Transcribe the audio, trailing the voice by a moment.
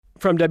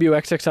From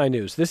WXXI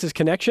News, this is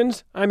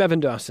Connections. I'm Evan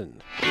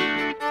Dawson.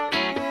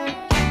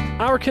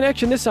 Our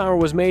connection this hour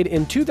was made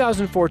in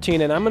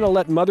 2014, and I'm going to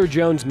let Mother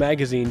Jones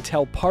magazine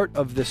tell part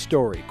of the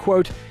story.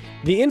 Quote,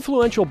 the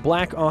influential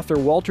black author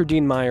Walter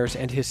Dean Myers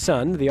and his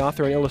son, the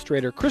author and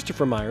illustrator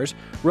Christopher Myers,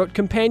 wrote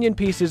companion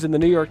pieces in the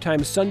New York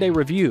Times Sunday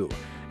Review,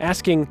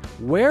 asking,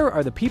 where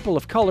are the people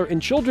of color in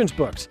children's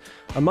books?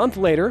 A month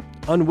later,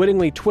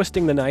 unwittingly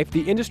twisting the knife,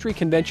 the industry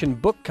convention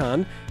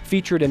BookCon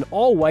featured an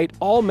all-white,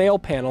 all-male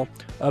panel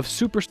of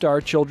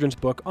superstar children's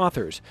book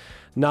authors.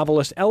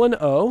 Novelist Ellen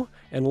O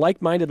and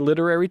like-minded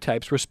literary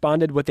types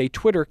responded with a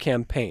Twitter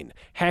campaign,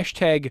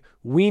 hashtag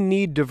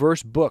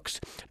 #WeNeedDiverseBooks,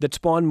 that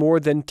spawned more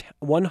than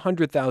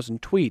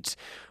 100,000 tweets.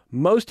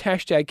 Most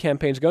hashtag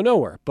campaigns go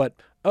nowhere, but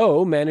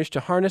O managed to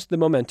harness the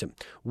momentum.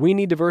 We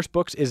Need Diverse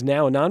Books is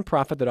now a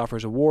nonprofit that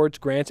offers awards,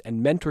 grants,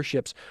 and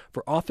mentorships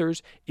for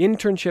authors,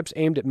 internships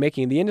aimed at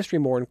making the industry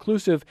more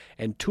inclusive,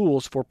 and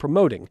tools for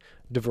promoting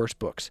diverse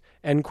books,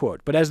 end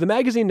quote. But as the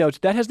magazine notes,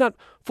 that has not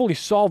fully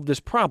solved this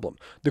problem.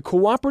 The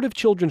Cooperative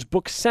Children's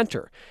Book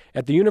Center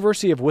at the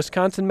University of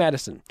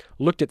Wisconsin-Madison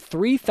looked at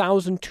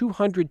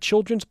 3,200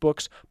 children's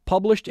books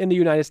published in the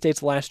United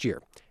States last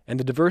year, and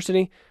the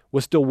diversity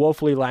was still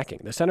woefully lacking.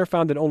 The center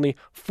found that only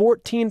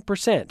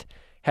 14%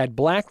 had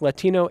Black,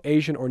 Latino,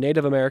 Asian, or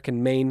Native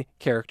American main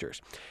characters.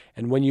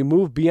 And when you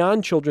move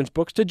beyond children's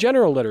books to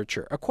general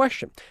literature, a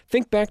question.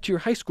 Think back to your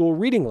high school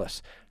reading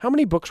lists. How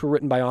many books were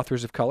written by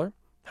authors of color?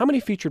 How many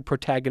featured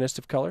protagonists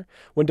of color?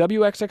 When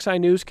WXXI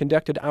News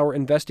conducted our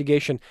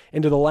investigation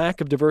into the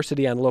lack of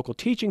diversity on local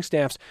teaching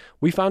staffs,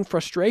 we found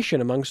frustration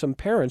among some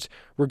parents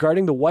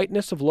regarding the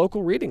whiteness of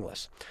local reading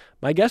lists.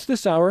 My guest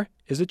this hour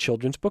is a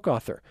children's book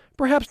author.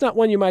 Perhaps not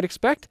one you might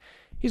expect.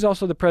 He's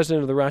also the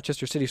president of the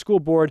Rochester City School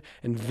Board,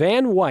 and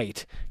Van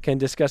White can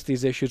discuss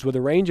these issues with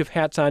a range of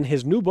hats on.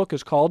 His new book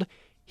is called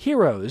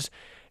Heroes,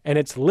 and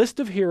it's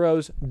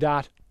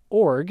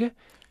listofheroes.org.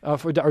 Or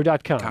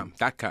 .com.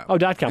 .com. Oh,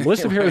 .com.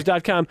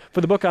 Listofheroes.com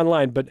for the book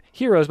online. But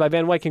Heroes by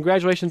Van White.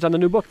 Congratulations on the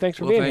new book. Thanks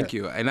for being here. Well, thank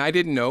you. And I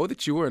didn't know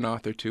that you were an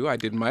author, too. I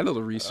did my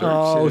little research.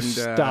 Oh, and,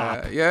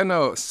 stop.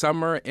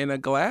 Summer in a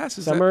Glass.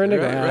 Summer in a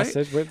Glass.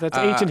 Right? That's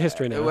ancient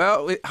history now.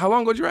 Well, how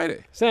long ago did you write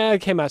it?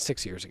 It came out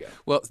 6 years ago.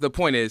 Well, the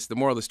point is, the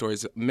moral of the story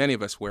is many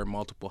of us wear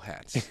multiple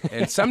hats.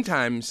 And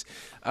sometimes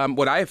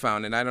what I have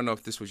found, and I don't know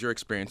if this was your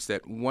experience,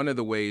 that one of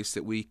the ways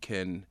that we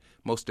can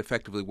most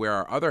effectively wear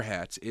our other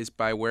hats is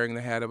by wearing the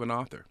hat of an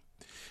author.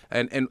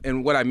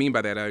 And what I mean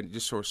by that, I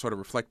just sort of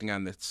reflecting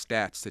on the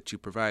stats that you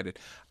provided,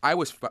 I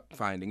was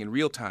finding in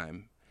real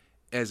time,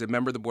 as a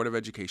member of the Board of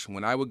Education,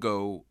 when I would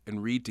go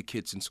and read to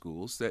kids in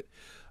schools, that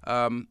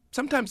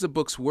sometimes the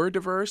books were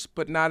diverse,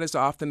 but not as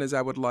often as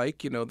I would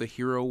like. You know, the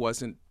hero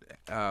wasn't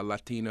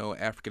Latino,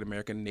 African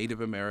American,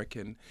 Native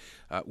American.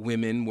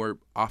 Women were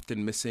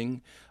often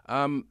missing.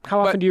 How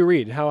often do you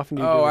read? How often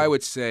do you read? I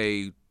would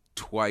say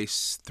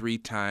twice, 3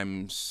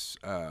 times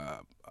a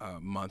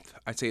month.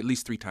 I'd say at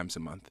least 3 times a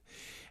month.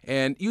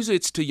 And usually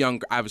it's to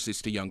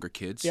younger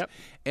kids. Yep.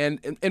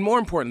 And more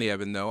importantly,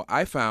 Evan, though,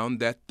 I found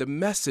that the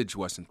message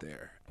wasn't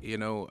there. You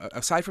know,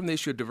 aside from the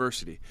issue of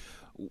diversity,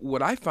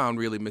 what I found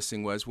really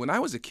missing was when I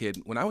was a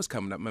kid, when I was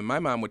coming up, my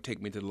mom would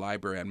take me to the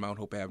library on Mount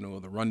Hope Avenue, or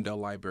the Rundell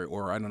Library,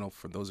 or I don't know,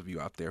 for those of you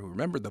out there who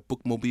remember, the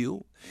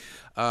Bookmobile.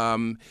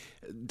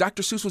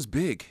 Dr. Seuss was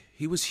big.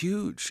 He was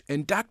huge.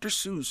 And Dr.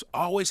 Seuss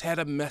always had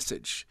a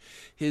message.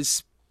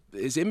 His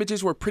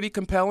images were pretty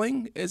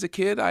compelling as a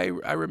kid. I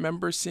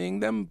remember seeing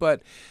them,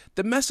 but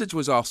the message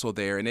was also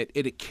there, and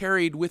it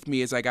carried with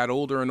me as I got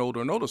older and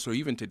older and older. So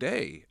even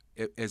today,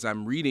 as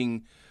I'm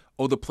reading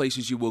Oh, the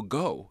Places You Will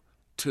Go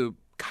to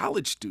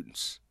college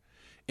students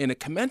in a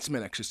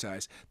commencement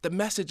exercise, the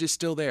message is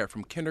still there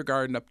from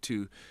kindergarten up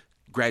to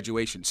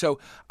graduation. So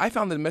I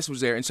found that the message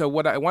was there. And so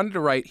what I wanted to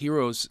write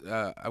Heroes,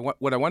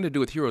 what I wanted to do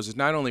with Heroes is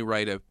not only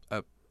write a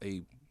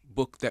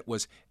book that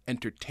was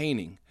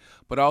entertaining,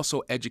 but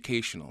also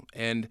educational.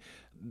 And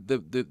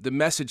the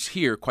message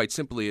here, quite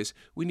simply, is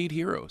we need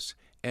heroes.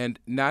 And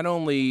not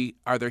only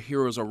are there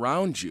heroes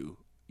around you,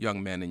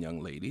 young men and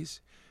young ladies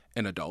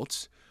and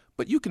adults,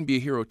 but you can be a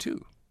hero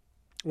too.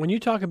 When you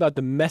talk about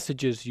the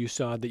messages you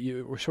saw that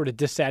you were sort of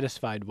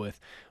dissatisfied with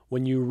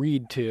when you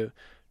read to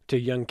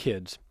young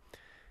kids,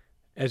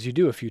 as you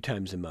do a few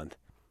times a month,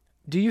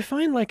 do you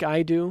find, like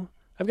I do,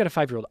 I've got a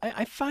 5-year-old,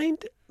 I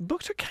find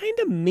books are kind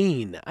of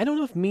mean. I don't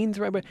know if mean's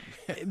the right, but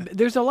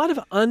there's a lot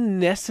of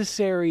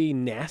unnecessary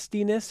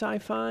nastiness, I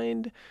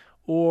find,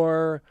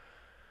 or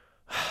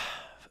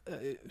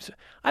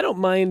I don't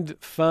mind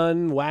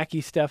fun,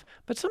 wacky stuff,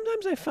 but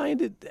sometimes I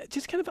find it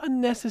just kind of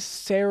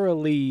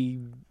unnecessarily,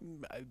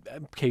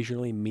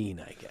 occasionally mean,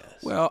 I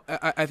guess. Well,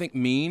 I think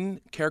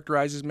mean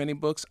characterizes many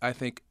books. I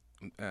think,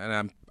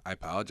 and I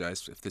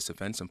apologize if this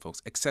offends some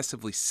folks,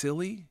 excessively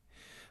silly.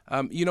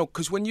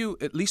 Because when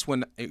at least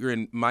when you're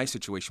in my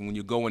situation, when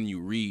you go and you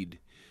read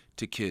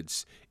to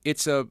kids,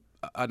 it's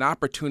an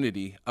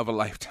opportunity of a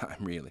lifetime,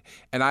 really.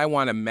 And I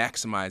want to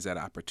maximize that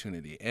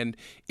opportunity. And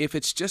if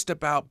it's just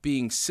about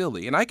being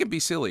silly, and I can be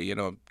silly,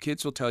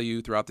 kids will tell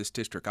you throughout this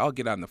district, I'll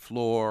get on the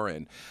floor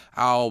and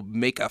I'll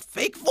make a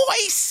fake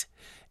voice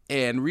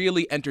and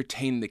really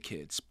entertain the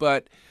kids.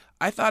 But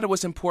I thought it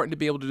was important to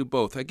be able to do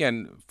both.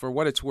 Again, for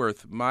what it's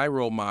worth, my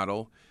role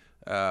model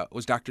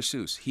was Dr.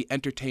 Seuss. He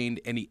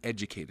entertained and he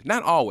educated.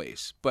 Not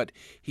always, but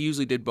he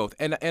usually did both.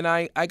 And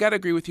I got to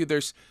agree with you.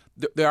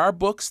 There are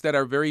books that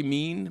are very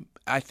mean.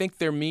 I think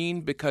they're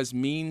mean because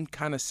mean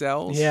kind of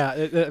sells. Yeah,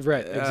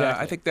 right,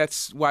 exactly. I think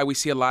that's why we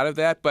see a lot of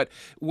that. But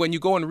when you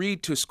go and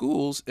read to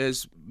schools,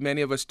 as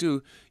many of us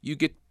do, you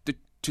get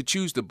to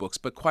choose the books.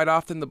 But quite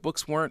often the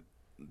books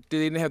they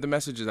didn't have the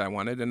messages I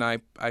wanted, and I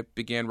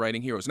began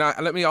writing heroes. Now,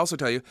 let me also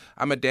tell you,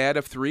 I'm a dad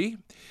of 3.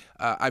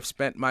 I've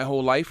spent my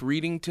whole life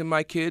reading to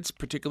my kids,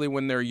 especially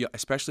when they're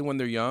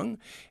young.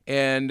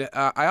 And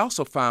I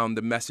also found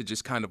the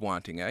messages kind of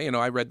wanting.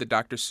 I read the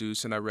Dr.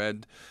 Seuss, and I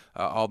read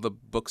all the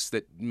books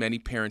that many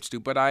parents do.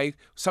 But I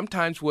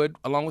sometimes would,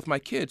 along with my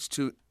kids,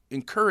 to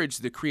encourage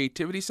the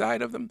creativity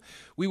side of them,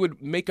 we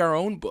would make our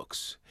own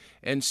books.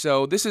 And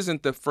so this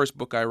isn't the first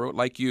book I wrote.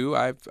 Like you,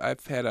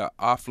 I've had an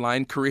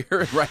offline career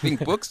in writing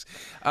books,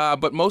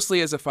 but mostly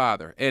as a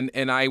father.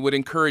 And I would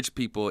encourage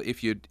people,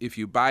 if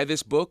you buy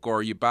this book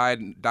or you buy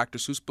Dr.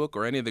 Seuss book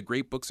or any of the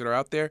great books that are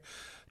out there,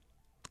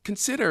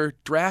 consider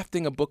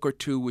drafting a book or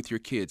 2 with your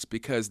kids,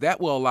 because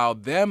that will allow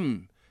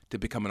them to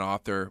become an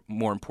author.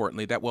 More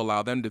importantly, that will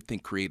allow them to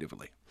think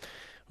creatively.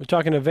 We're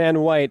talking to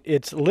Van White.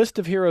 It's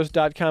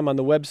listofheroes.com on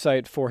the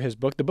website for his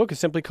book. The book is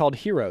simply called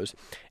Heroes.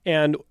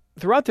 And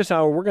throughout this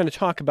hour, we're going to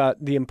talk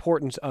about the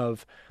importance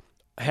of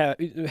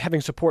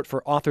having support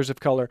for authors of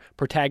color,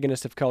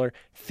 protagonists of color,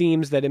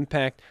 themes that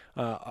impact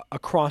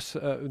across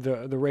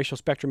the racial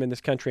spectrum in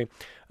this country.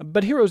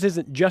 But Heroes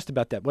isn't just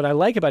about that. What I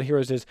like about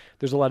Heroes is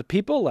there's a lot of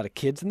people, a lot of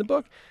kids in the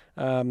book,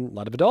 a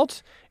lot of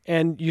adults,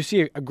 and you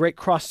see a great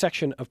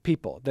cross-section of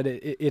people. That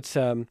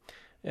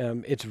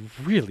it's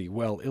really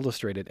well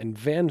illustrated, and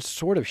Van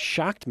sort of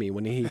shocked me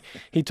when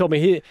he told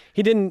me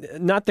he didn't,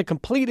 not the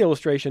complete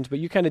illustrations, but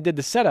you kind of did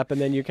the setup,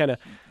 and then you kind of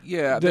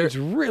it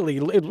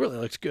really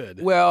looks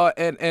good. Well,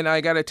 and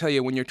I got to tell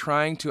you, when you're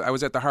trying to, I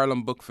was at the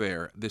Harlem Book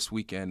Fair this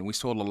weekend, and we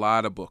sold a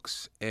lot of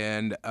books,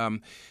 and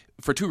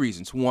for 2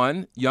 reasons.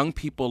 One, young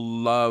people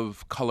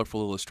love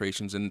colorful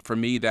illustrations, and for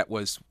me that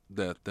was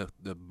the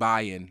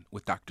buy-in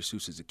with Dr.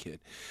 Seuss as a kid.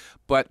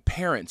 But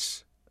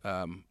parents,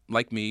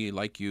 like me,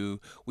 like you,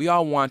 we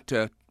all want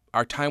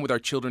our time with our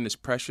children is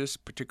precious,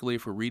 particularly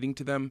if we're reading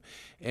to them,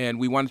 and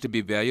we want it to be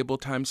valuable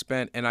time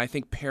spent, and I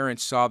think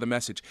parents saw the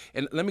message.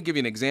 And let me give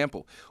you an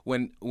example.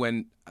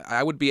 When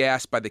I would be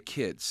asked by the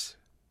kids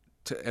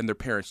and their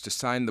parents to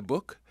sign the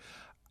book,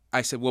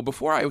 I said, well,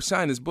 before I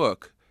sign this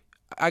book,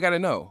 I got to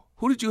know,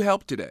 who did you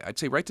help today? I'd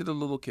say right to the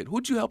little kid,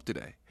 who did you help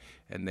today?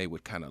 And they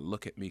would kind of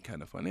look at me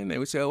kind of funny, and they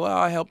would say, well,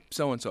 I helped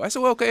so-and-so. I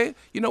said, well, okay,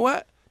 you know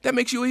what? That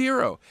makes you a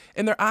hero.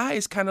 And their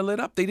eyes kind of lit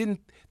up. They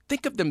didn't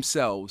think of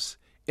themselves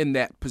in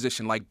that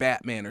position like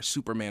Batman or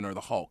Superman or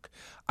the Hulk.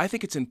 I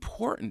think it's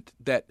important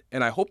that,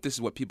 and I hope this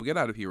is what people get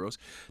out of Heroes,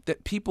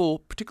 that people,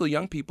 particularly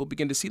young people,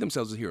 begin to see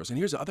themselves as heroes. And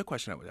here's the other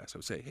question I would ask. I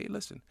would say, hey,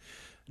 listen,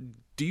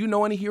 do you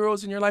know any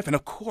heroes in your life? And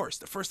of course,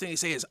 the first thing they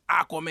say is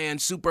Aquaman,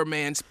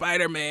 Superman,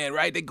 Spider-Man,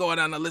 right? They go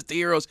down the list of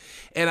heroes.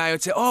 And I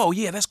would say, oh,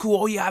 yeah, that's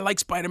cool. Oh, yeah, I like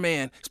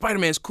Spider-Man.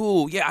 Spider-Man's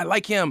cool. Yeah, I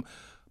like him.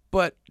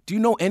 But do you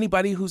know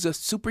anybody who's a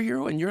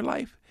superhero in your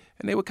life?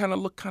 And they would kind of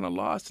look kind of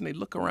lost, and they'd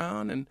look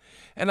around.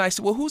 And I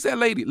said, well, who's that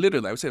lady?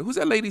 Literally, I would say, who's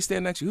that lady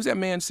standing next to you? Who's that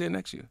man standing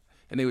next to you?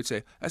 And they would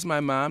say, that's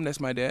my mom, that's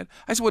my dad.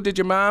 I said, well, did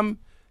your mom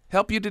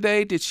help you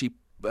today? Did she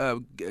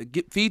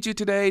feed you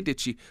today? Did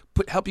she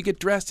help you get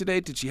dressed today?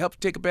 Did she help you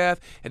take a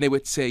bath? And they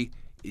would say,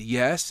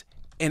 yes.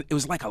 And it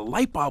was like a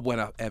light bulb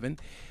went off, Evan.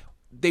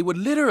 They would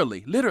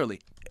literally,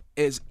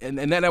 and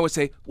then I would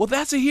say, well,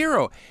 that's a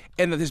hero.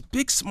 And this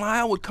big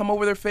smile would come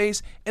over their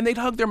face, and they'd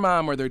hug their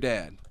mom or their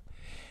dad.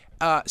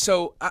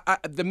 So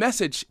the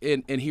message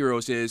in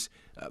Heroes is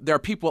there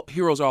are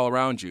heroes all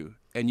around you,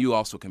 and you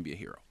also can be a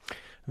hero.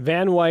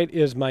 Van White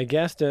is my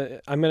guest.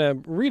 I'm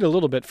going to read a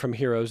little bit from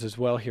Heroes as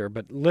well here,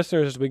 but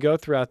listeners, as we go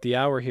throughout the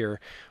hour here,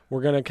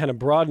 we're going to kind of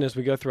broaden as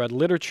we go throughout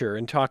literature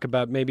and talk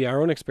about maybe our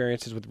own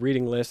experiences with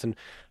reading lists and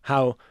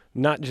how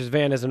not just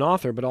Van as an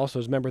author, but also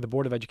as a member of the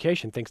Board of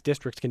Education thinks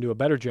districts can do a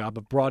better job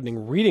of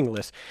broadening reading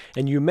lists.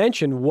 And you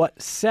mentioned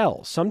what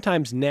sells.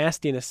 Sometimes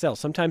nastiness sells.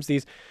 Sometimes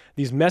these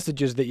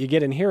messages that you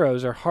get in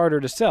Heroes are harder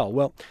to sell.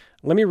 Well,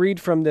 let me read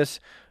from this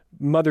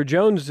Mother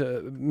Jones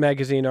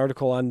magazine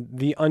article on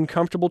the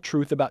uncomfortable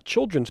truth about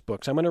children's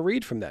books. I'm going to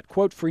read from that.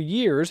 Quote, for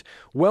years,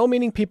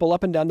 well-meaning people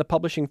up and down the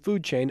publishing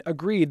food chain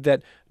agreed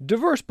that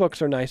diverse books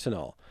are nice and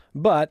all,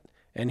 but,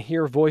 and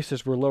here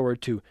voices were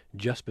lowered to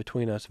just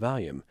between us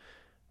volume,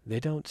 they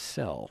don't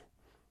sell.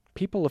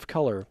 People of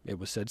color, it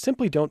was said,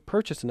 simply don't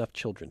purchase enough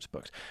children's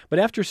books. But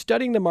after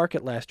studying the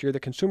market last year, the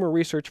consumer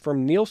research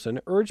firm Nielsen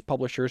urged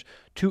publishers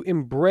to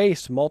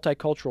embrace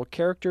multicultural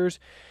characters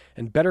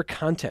and better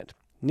content.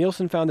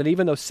 Nielsen found that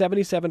even though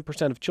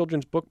 77% of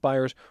children's book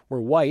buyers were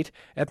white,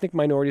 ethnic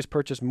minorities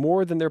purchased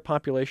more than their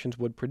populations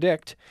would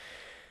predict.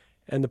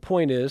 And the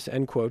point is,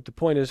 end quote, the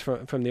point is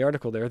from the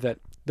article there, that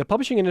the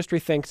publishing industry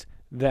thinks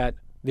that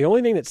the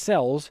only thing that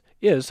sells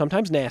is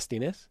sometimes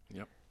nastiness,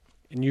 yep,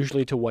 and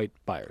usually to white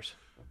buyers.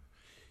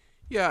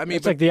 Yeah, I mean,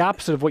 It's like the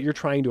opposite of what you're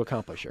trying to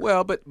accomplish here.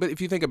 well, but if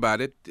you think about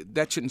it,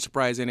 that shouldn't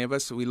surprise any of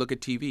us. We look at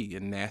TV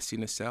and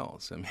nastiness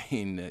sells. I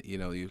mean,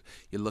 you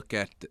look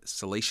at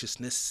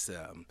salaciousness,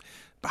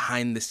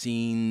 behind the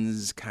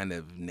scenes, kind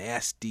of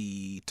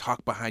nasty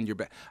talk behind your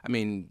back. I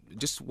mean,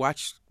 just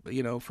watch,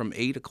 from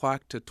 8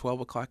 o'clock to 12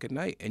 o'clock at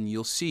night, and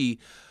you'll see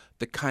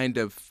the kind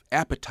of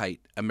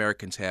appetite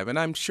Americans have. And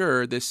I'm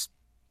sure this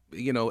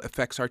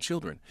affects our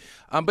children.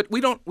 But we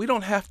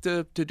don't have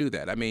to do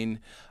that. I mean,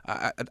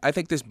 I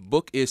think this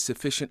book is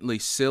sufficiently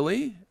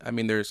silly. I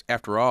mean,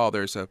 after all,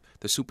 the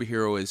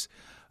superhero is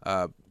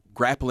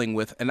grappling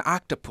with an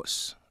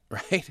octopus,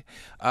 right?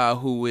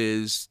 Who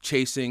is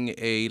chasing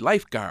a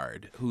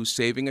lifeguard who's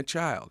saving a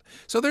child.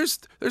 So there's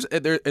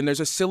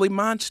a silly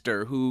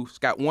monster who's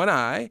got one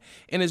eye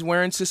and is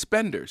wearing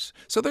suspenders.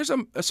 So there's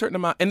a certain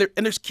amount, and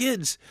there's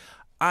kids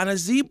on a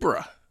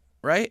zebra,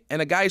 right?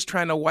 And a guy's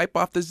trying to wipe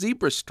off the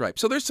zebra stripe.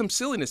 So there's some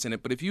silliness in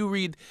it. But if you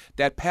read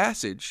that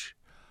passage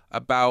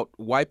about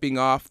wiping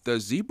off the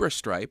zebra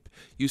stripe,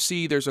 you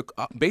see there's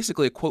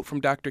basically a quote from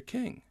Dr.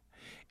 King.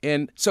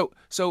 And so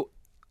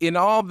in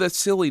all the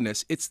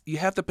silliness, you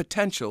have the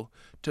potential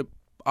to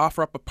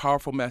offer up a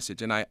powerful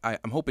message. And I'm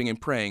hoping and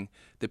praying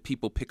that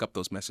people pick up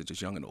those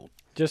messages, young and old.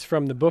 Just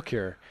from the book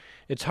here,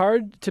 it's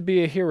hard to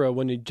be a hero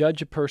when you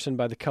judge a person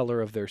by the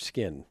color of their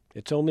skin.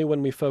 It's only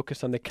when we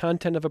focus on the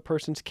content of a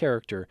person's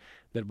character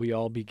that we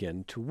all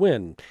begin to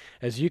win.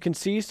 As you can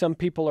see, some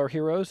people are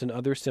heroes and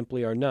others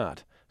simply are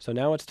not. So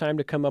now it's time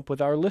to come up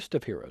with our list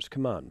of heroes.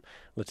 Come on,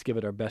 let's give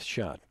it our best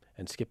shot.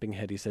 And skipping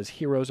ahead, he says,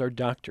 heroes are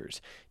doctors,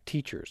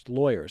 teachers,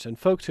 lawyers, and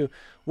folks who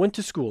went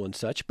to school and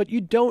such, but you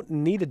don't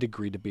need a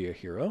degree to be a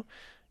hero.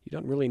 You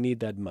don't really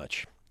need that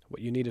much.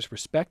 What you need is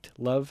respect,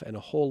 love, and a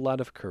whole lot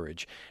of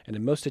courage. And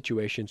in most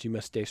situations, you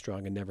must stay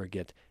strong and never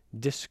get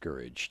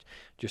discouraged.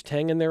 Just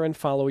hang in there and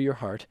follow your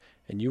heart,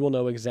 and you will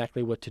know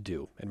exactly what to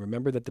do. And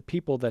remember that the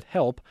people that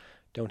help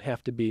don't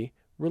have to be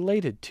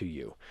related to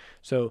you.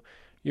 So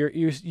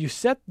you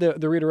set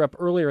the reader up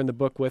earlier in the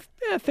book with,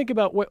 think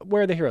about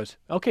where are the heroes?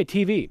 Okay,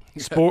 TV,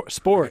 sports.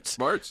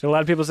 Sports. A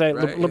lot of people say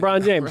Right.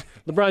 LeBron James. Right.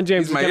 LeBron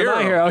James He's is kind of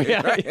my hero.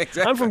 Yeah, Right,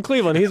 exactly. I'm from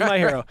Cleveland. He's my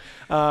hero.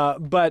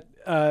 But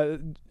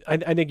I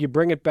think you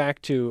bring it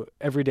back to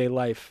everyday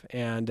life.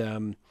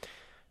 And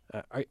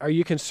are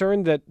you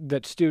concerned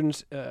that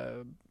students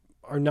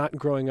are not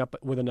growing up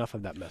with enough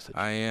of that message?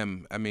 I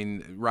am. I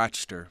mean,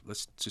 Rochester,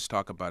 let's just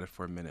talk about it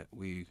for a minute.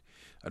 We,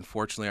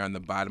 unfortunately, are on the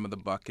bottom of the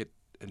bucket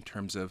in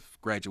terms of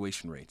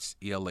graduation rates,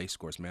 ELA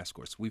scores, math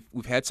scores.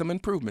 We've had some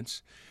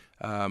improvements,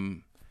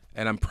 and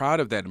I'm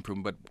proud of that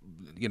improvement,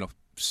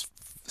 but,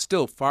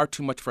 still far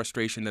too much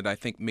frustration that I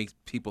think makes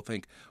people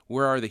think,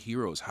 where are the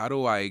heroes? How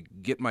do I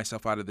get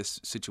myself out of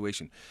this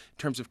situation? In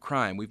terms of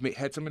crime, we've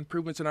had some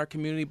improvements in our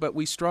community, but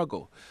we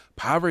struggle.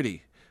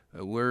 Poverty,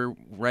 we're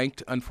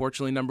ranked,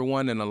 unfortunately, number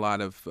one in a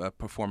lot of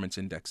performance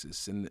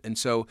indexes. And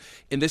so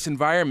in this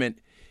environment,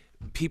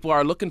 people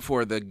are looking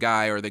for the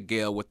guy or the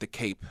gal with the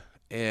cape.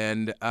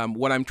 And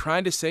what I'm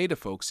trying to say to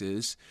folks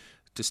is,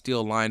 to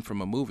steal a line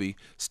from a movie,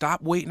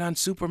 stop waiting on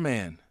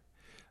Superman.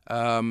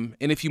 And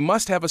if you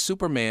must have a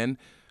Superman,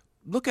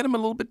 look at him a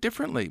little bit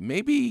differently.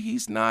 Maybe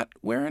he's not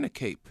wearing a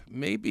cape.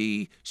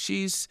 Maybe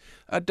she's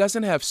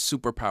doesn't have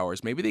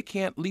superpowers. Maybe they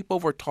can't leap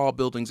over tall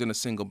buildings in a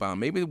single bound.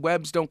 Maybe the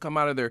webs don't come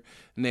out of their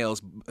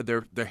nails,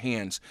 their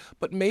hands.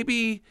 But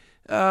maybe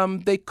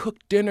they cook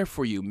dinner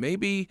for you.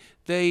 Maybe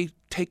they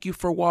take you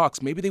for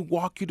walks. Maybe they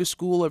walk you to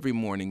school every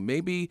morning.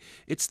 Maybe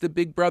it's the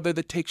big brother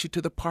that takes you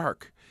to the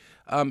park.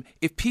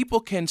 If people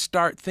can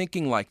start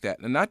thinking like that,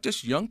 and not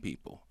just young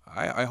people,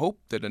 I hope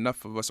that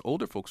enough of us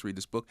older folks read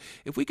this book.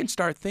 If we can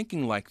start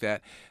thinking like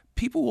that,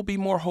 people will be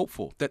more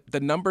hopeful that the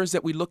numbers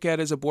that we look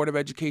at as a Board of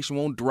Education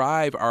won't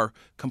drive our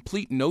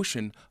complete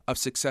notion of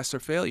success or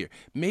failure.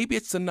 Maybe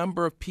it's the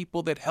number of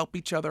people that help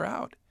each other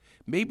out.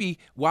 Maybe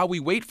while we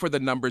wait for the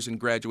numbers in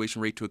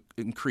graduation rate to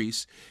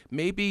increase,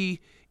 maybe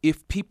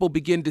if people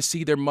begin to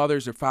see their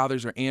mothers or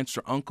fathers or aunts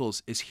or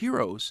uncles as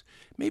heroes,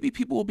 maybe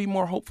people will be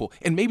more hopeful.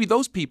 And maybe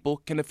those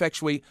people can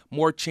effectuate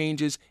more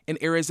changes in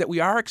areas that we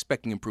are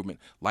expecting improvement,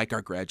 like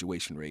our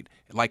graduation rate,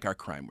 like our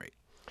crime rate.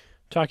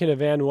 Talking to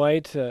Van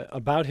White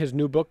about his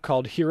new book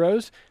called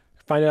Heroes.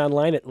 Find it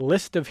online at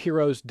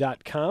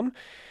listofheroes.com.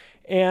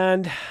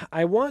 And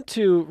I want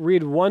to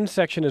read one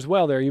section as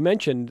well there. You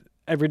mentioned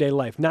everyday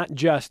life, not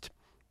just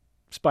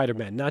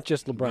Spider-Man, not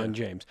just LeBron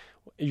James.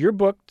 Your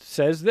book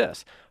says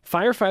this: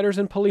 firefighters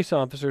and police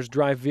officers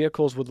drive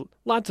vehicles with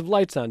lots of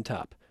lights on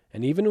top.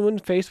 And even when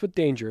faced with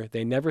danger,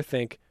 they never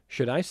think,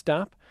 should I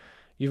stop?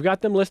 You've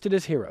got them listed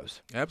as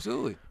heroes.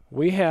 Absolutely.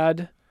 We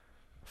had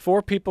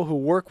 4 people who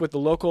work with the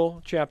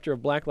local chapter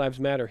of Black Lives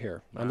Matter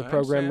here on the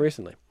program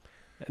recently.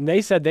 And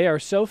they said they are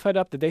so fed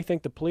up that they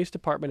think the police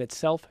department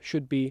itself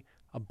should be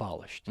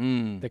abolished.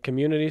 The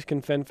communities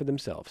can fend for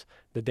themselves,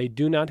 that they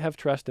do not have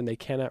trust and they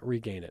cannot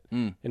regain it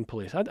in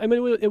police. I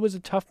mean, it was a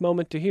tough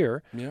moment to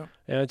hear. Yeah.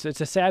 And it's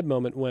a sad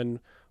moment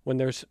when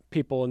there's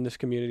people in this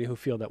community who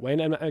feel that way.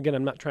 And again,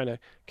 I'm not trying to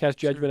cast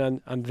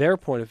judgment on their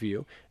point of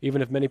view,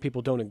 even if many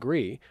people don't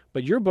agree.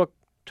 But your book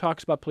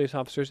talks about police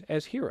officers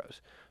as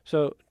heroes.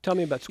 So tell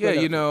me about Square.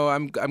 Yeah,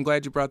 I'm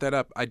glad you brought that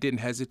up. I didn't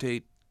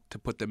hesitate to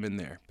put them in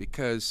there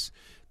because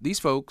these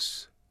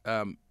folks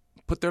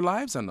put their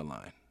lives on the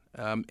line.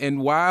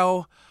 And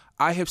while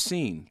I have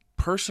seen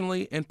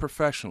personally and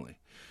professionally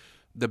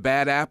the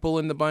bad apple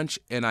in the bunch,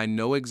 and I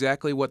know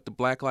exactly what the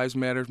Black Lives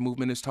Matter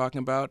movement is talking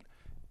about,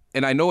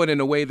 and I know it in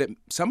a way that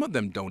some of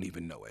them don't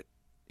even know it.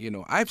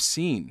 I've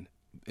seen,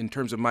 in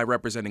terms of my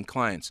representing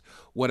clients,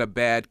 what a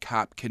bad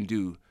cop can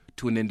do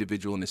to an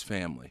individual and his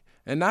family.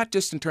 And not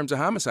just in terms of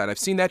homicide. I've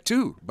seen that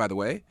too, by the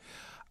way.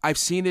 I've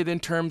seen it in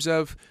terms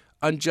of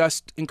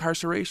unjust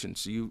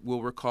incarcerations. You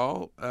will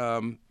recall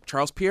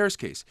Charles Pierre's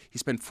case. He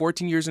spent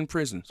 14 years in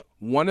prison.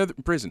 One of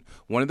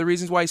the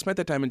reasons why he spent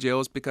that time in jail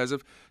is because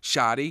of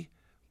shoddy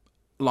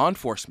law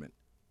enforcement.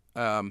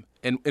 And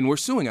we're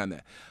suing on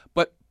that.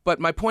 But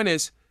my point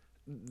is,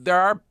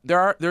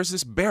 there's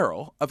this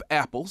barrel of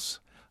apples,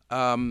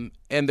 and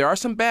there are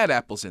some bad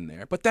apples in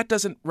there, but that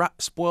doesn't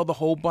spoil the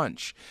whole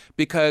bunch.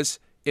 Because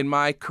in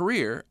my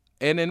career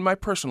and in my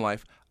personal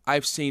life,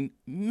 I've seen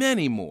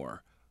many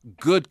more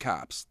good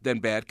cops than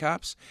bad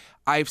cops.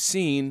 I've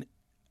seen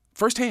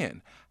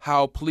firsthand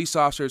how police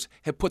officers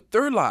have put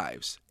their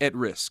lives at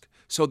risk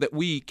so that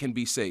we can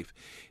be safe.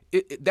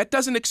 That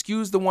doesn't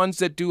excuse the ones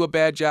that do a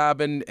bad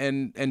job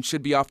and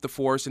should be off the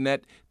force. And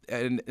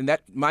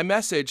that my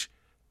message,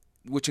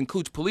 which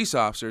includes police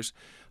officers,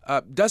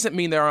 doesn't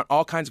mean there aren't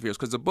all kinds of heroes,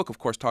 because the book, of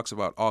course, talks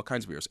about all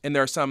kinds of heroes. And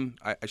there are some,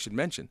 I should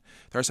mention,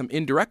 there are some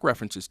indirect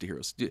references to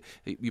heroes.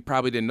 You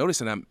probably didn't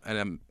notice, and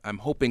I'm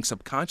hoping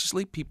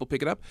subconsciously people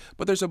pick it up.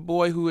 But there's a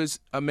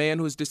man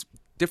who is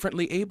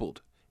differently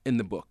abled in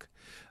the book.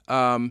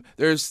 So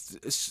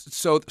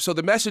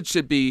the message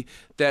should be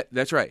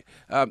that's right.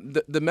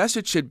 The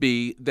message should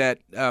be that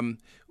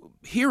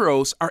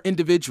heroes are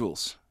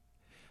individuals,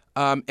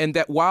 and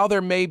that while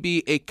there may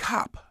be a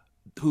cop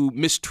who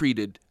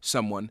mistreated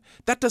someone,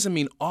 that doesn't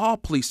mean all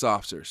police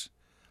officers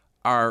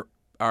are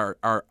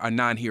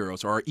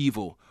non-heroes or are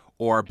evil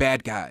or are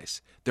bad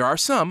guys. There are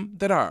some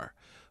that are,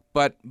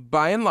 but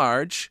by and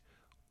large,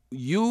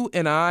 you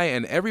and I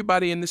and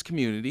everybody in this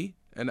community,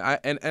 and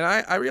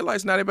I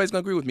realize not everybody's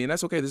going to agree with me, and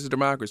that's okay. This is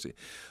democracy.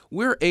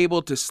 We're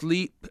able to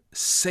sleep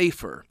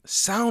safer,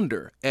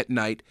 sounder at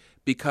night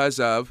because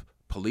of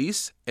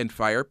police and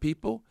fire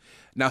people.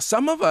 Now,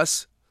 some of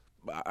us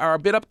are a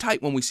bit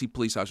uptight when we see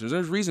police officers.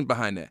 There's reason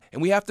behind that,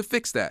 and we have to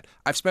fix that.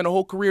 I've spent a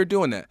whole career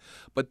doing that.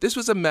 But this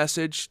was a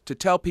message to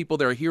tell people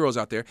there are heroes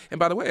out there. And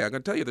by the way, I'm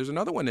going to tell you, there's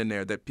another one in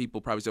there that people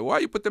probably say, why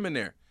you put them in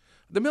there?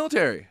 The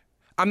military.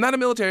 I'm not a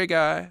military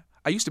guy.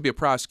 I used to be a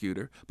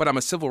prosecutor, but I'm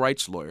a civil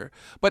rights lawyer.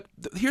 But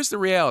here's the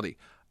reality.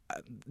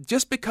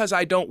 Just because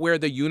I don't wear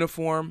the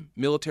uniform,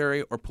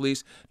 military or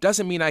police,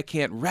 doesn't mean I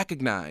can't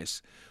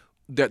recognize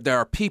that there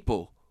are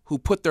people who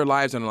put their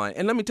lives on the line.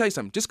 And let me tell you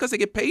something. Just because they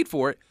get paid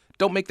for it,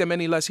 don't make them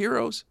any less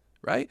heroes,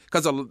 right?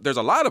 Because there's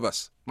a lot of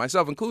us,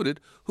 myself included,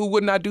 who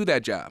would not do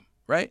that job,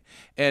 right?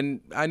 And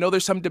I know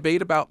there's some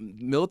debate about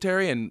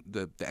military and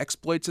the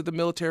exploits of the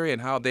military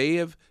and how they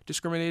have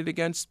discriminated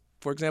against,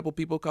 for example,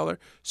 people of color.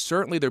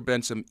 Certainly there have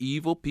been some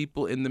evil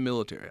people in the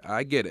military.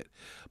 I get it.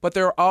 But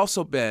there have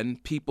also been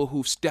people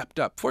who've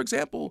stepped up. For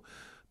example,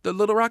 the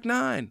Little Rock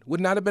Nine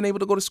would not have been able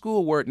to go to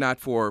school were it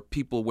not for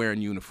people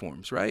wearing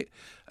uniforms, right?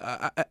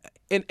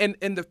 And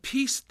the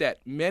peace that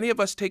many of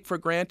us take for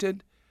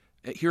granted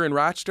here in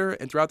Rochester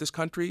and throughout this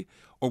country,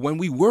 or when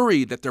we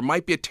worry that there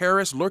might be a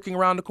terrorist lurking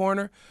around the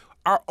corner,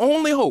 our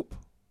only hope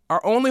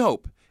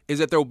is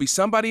that there will be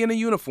somebody in a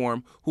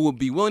uniform who will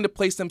be willing to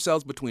place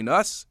themselves between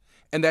us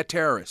and that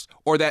terrorist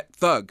or that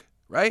thug,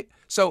 right?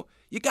 So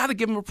you got to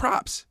give them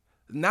props.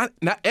 Not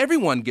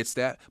everyone gets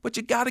that, but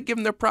you got to give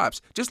them their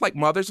props. Just like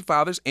mothers and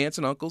fathers, aunts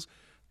and uncles,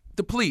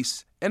 the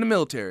police and the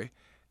military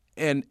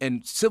and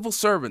civil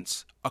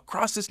servants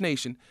across this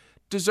nation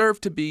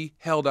deserve to be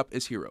held up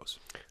as heroes.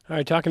 All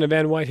right, talking to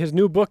Van White, his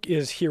new book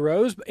is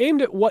Heroes.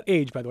 Aimed at what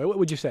age, by the way? What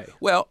would you say?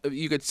 Well,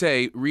 you could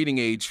say reading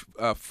age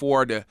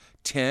 4 to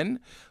 10,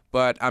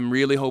 but I'm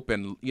really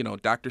hoping,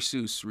 Dr.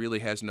 Seuss really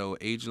has no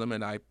age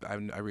limit.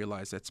 I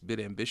realize that's a bit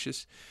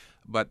ambitious,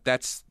 but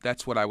that's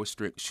what I was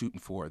shooting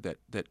for, that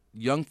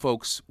young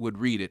folks would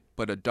read it,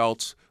 but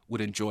adults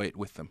would enjoy it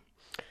with them.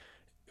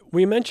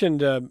 We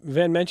mentioned,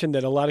 Van mentioned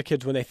that a lot of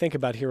kids, when they think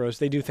about heroes,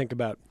 they do think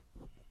about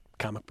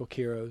comic book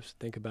heroes,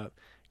 think about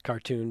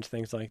cartoons,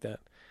 things like that.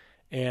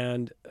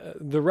 And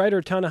the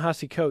writer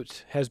Ta-Nehisi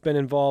Coates has been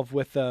involved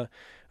with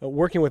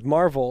working with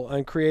Marvel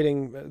on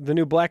creating the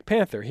new Black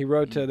Panther. He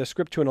wrote the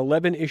script to an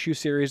 11-issue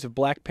series of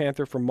Black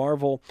Panther for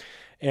Marvel,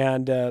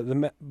 and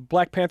the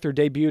Black Panther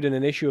debuted in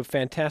an issue of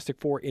Fantastic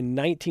Four in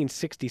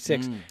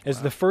 1966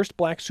 as the first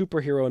black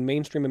superhero in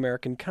mainstream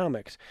American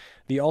comics.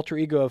 The alter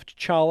ego of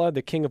T'Challa,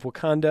 the King of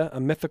Wakanda,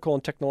 a mythical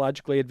and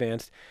technologically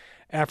advanced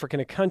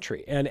African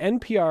country. And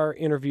NPR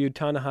interviewed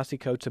Ta-Nehisi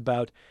Coates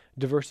about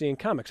diversity in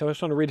comics. I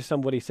just want to read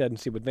some of what he said and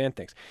see what Van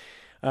thinks.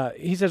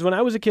 He says, when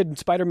I was a kid,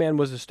 Spider-Man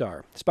was a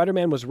star.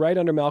 Spider-Man was right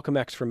under Malcolm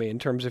X for me in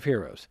terms of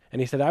heroes. And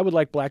he said, I would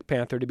like Black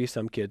Panther to be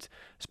some kid's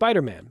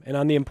Spider-Man. And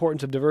on the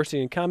importance of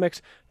diversity in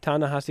comics,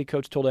 Ta-Nehisi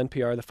Coates told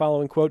NPR the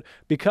following, quote,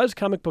 because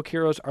comic book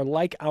heroes are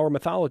like our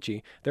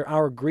mythology, they're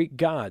our Greek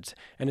gods.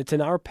 And it's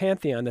in our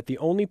pantheon that the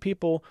only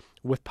people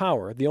with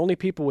power, the only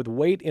people with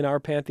weight in our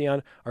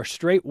pantheon are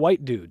straight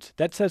white dudes.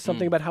 That says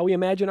something about how we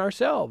imagine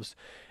ourselves.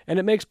 And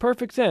it makes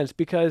perfect sense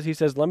because he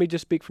says, let me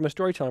just speak from a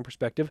storytelling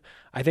perspective.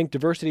 I think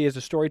diversity is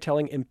a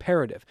storytelling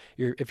imperative.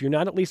 If you're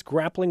not at least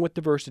grappling with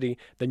diversity,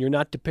 then you're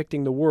not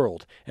depicting the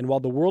world. And while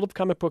the world of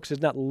comic books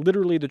is not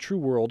literally the true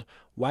world,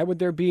 why would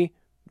there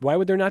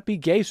not be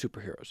gay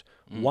superheroes?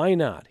 Why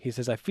not? He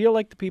says, I feel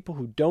like the people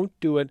who don't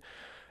do it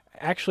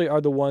actually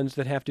are the ones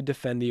that have to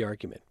defend the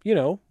argument.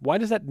 Why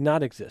does that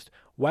not exist?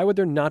 Why would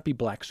there not be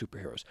black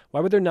superheroes? Why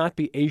would there not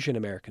be Asian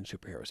American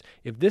superheroes?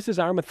 If this is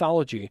our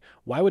mythology,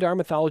 why would our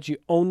mythology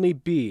only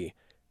be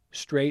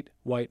straight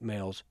white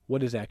males?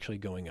 What is actually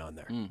going on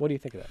there? What do you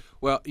think of that?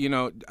 Well,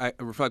 I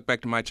reflect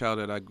back to my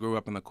childhood. I grew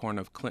up in the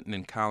corner of Clinton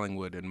and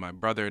Collingwood, and my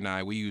brother and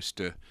I,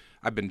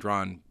 I've been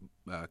drawing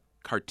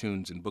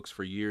cartoons and books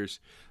for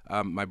years.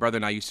 My brother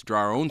and I used to draw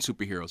our own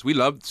superheroes. We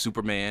loved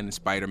Superman and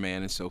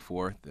Spider-Man and so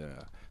forth,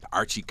 the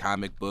Archie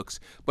comic books,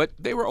 but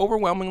they were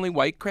overwhelmingly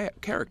white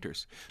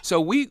characters. So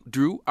we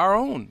drew our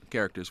own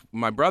characters.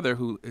 My brother,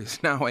 who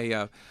is now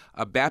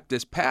a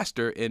Baptist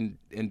pastor in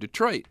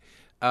Detroit,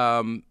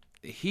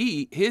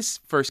 his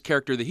first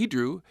character that he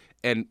drew,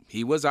 and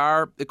he was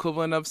our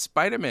equivalent of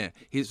Spider-Man,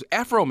 he's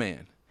Afro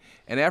Man.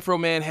 And Afro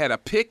Man had a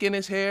pick in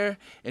his hair,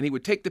 and he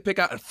would take the pick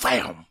out and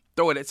wham!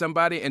 Throw it at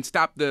somebody and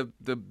stop the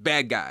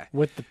bad guy.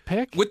 With the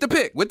pick? With the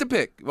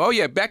pick. Oh,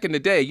 yeah, back in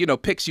the day,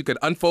 picks, you could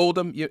unfold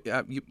them.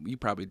 You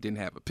probably didn't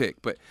have a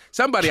pick, but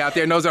somebody out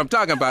there knows what I'm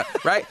talking about,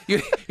 right?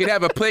 You'd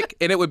have a pick,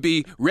 and it would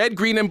be red,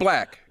 green, and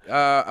black.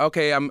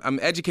 Okay, I'm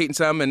educating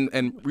some and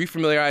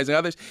refamiliarizing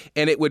others,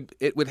 and it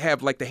would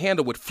have, like, the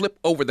handle would flip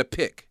over the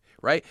pick,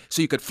 right?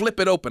 So you could flip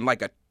it open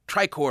like a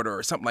tricorder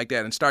or something like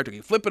that, and start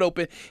to flip it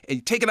open, and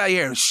you take it out of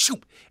here and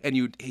shoot, and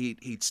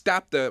he'd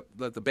stop the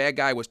bad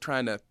guy was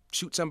trying to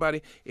shoot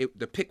somebody.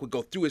 The pick would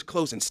go through his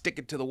clothes and stick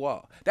it to the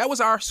wall. That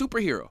was our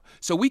superhero.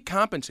 So we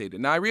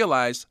compensated. Now I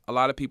realize a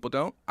lot of people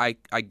don't. I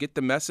get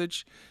the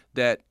message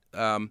that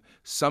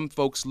some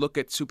folks look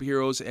at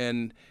superheroes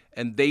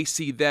and they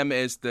see them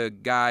as the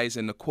guys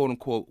in the quote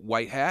unquote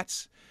white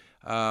hats.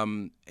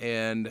 And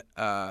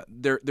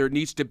there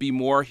needs to be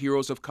more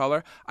heroes of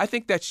color. I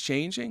think that's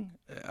changing.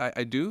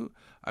 I do.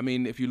 I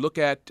mean, if you look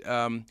at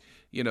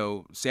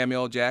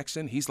Samuel L.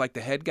 Jackson, he's like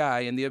the head guy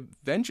in the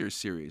Avengers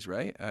series,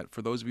 right?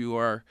 For those of you who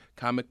are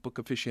comic book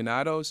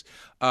aficionados,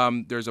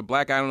 there's a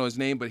black, I don't know his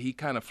name, but he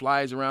kind of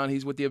flies around.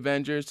 He's with the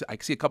Avengers. I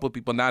see a couple of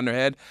people nodding their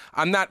head.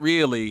 I'm not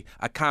really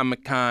a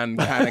Comic-Con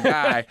kind of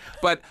guy,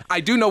 but I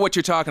do know what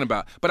you're talking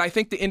about. But I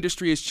think the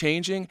industry is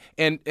changing,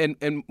 and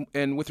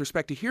with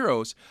respect to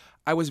heroes,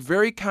 I was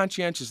very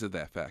conscientious of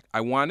that fact.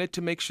 I wanted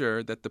to make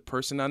sure that the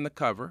person on the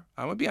cover,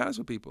 I'm going to be honest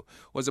with people,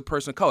 was a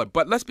person of color.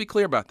 But let's be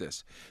clear about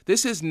this.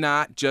 This is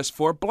not just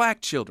for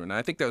black children. And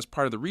I think that was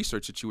part of the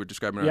research that you were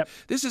describing earlier. Yep.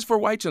 This is for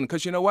white children,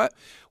 because you know what?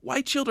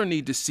 White children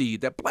need to see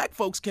that black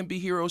folks can be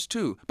heroes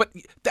too. But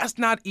that's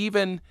not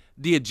even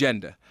the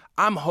agenda.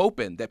 I'm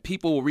hoping that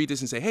people will read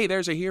this and say, hey,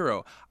 there's a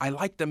hero. I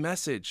like the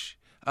message.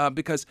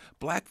 Because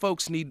black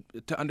folks need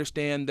to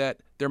understand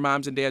that their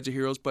moms and dads are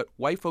heroes, but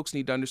white folks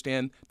need to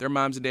understand their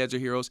moms and dads are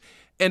heroes,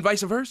 and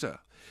vice versa.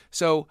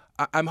 So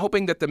I'm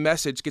hoping that the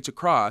message gets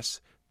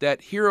across that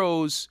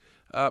heroes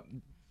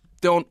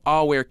don't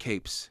all wear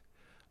capes,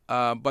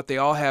 but they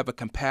all have a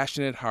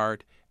compassionate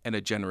heart and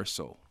a generous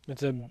soul.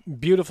 It's a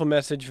beautiful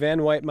message.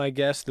 Van White, my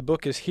guest. The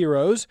book is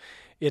Heroes.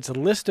 It's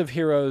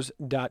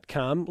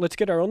listofheroes.com. Let's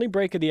get our only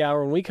break of the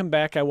hour. When we come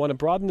back, I want to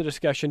broaden the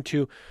discussion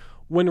to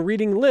when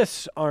reading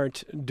lists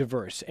aren't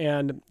diverse.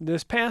 And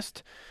this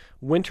past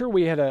winter,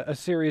 we had a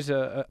series,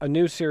 a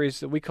new series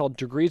that we called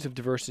Degrees of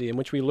Diversity, in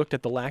which we looked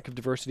at the lack of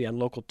diversity on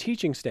local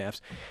teaching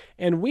staffs.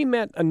 And we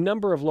met a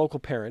number of local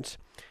parents.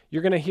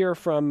 You're going to hear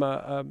from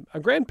a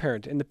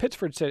grandparent in the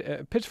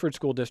Pittsford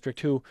School District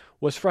who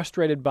was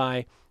frustrated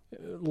by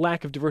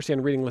lack of diversity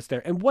on reading lists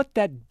there, and what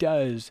that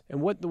does,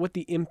 and what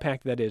the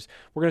impact that is.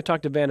 We're going to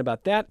talk to Van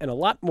about that and a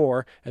lot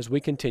more as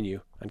we continue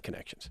on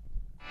Connections.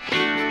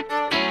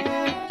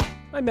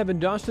 I'm Evan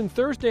Dawson.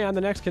 Thursday on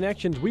The Next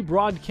Connections, we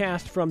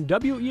broadcast from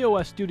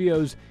WEOS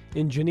studios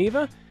in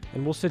Geneva,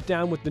 and we'll sit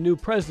down with the new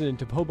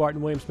president of Hobart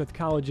and William Smith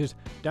Colleges,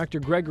 Dr.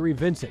 Gregory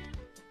Vincent.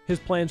 His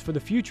plans for the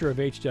future of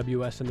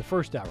HWS in the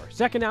first hour.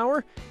 Second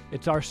hour,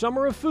 it's our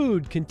Summer of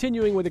Food,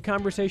 continuing with a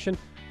conversation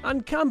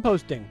on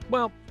composting.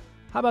 Well,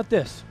 how about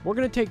this? We're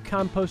going to take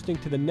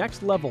composting to the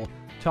next level,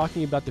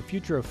 talking about the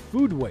future of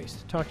food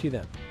waste. Talk to you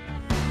then.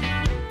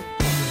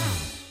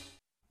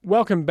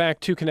 Welcome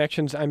back to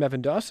Connections. I'm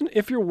Evan Dawson.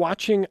 If you're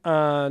watching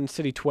on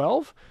City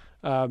 12,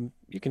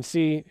 you can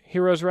see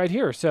Heroes right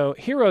here. So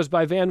Heroes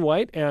by Van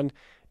White, and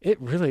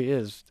it really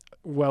is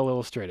well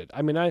illustrated.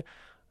 I mean, I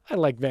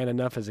like Van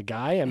enough as a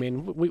guy. I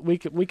mean, we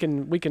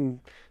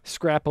can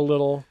scrap a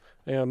little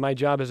my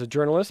job as a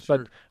journalist,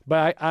 but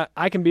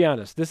I can be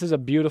honest. This is a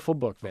beautiful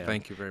book, Van.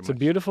 Thank you very much. It's a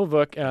beautiful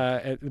book.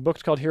 The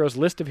book's called Heroes,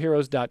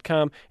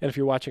 listofheroes.com. And if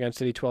you're watching on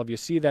City 12, you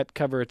see that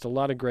cover. It's a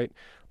lot of great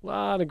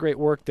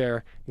work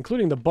there,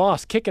 including the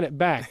boss kicking it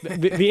back.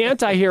 The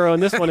anti-hero in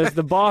this one is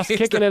the boss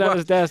kicking it on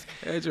his desk.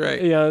 That's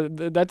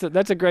right.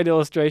 That's a great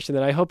illustration.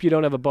 That I hope you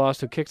don't have a boss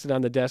who kicks it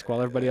on the desk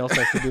while everybody else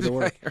has to do the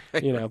work.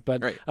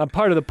 Right. But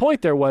part of the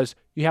point there was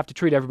you have to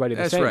treat everybody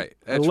the same. Right.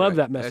 I love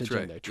that message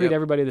in there. Treat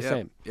everybody the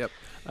same. Yep.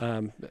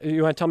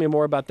 You want to tell me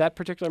more about that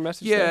particular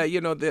message? Yeah,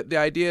 the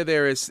idea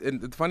there is,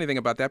 and the funny thing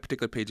about that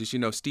particular page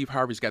is, Steve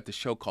Harvey's got this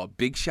show called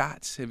Big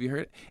Shots. Have you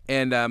heard it?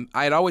 And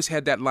I had always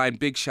had that line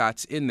 "Big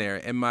Shots" in there,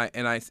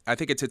 and I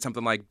think it said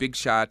something like "Big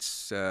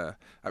Shots." I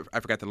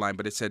forgot the line,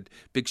 but it said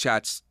 "Big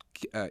Shots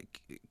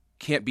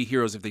can't be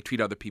heroes if they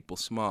treat other people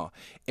small."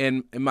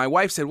 And my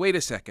wife said, "Wait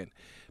a second,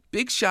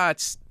 big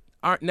shots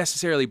aren't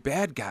necessarily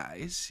bad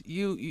guys.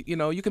 You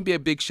can be a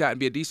big shot and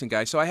be a decent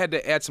guy." So I had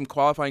to add some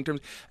qualifying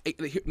terms.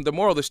 The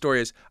moral of the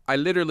story is I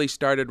literally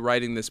started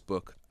writing this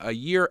book a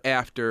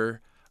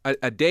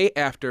day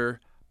after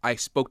I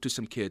spoke to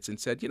some kids and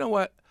said, you know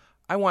what?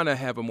 I want to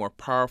have a more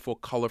powerful,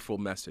 colorful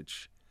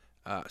message.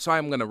 So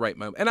I'm going to write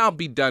and I'll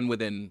be done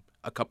within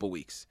a couple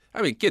weeks.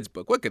 I mean, kids'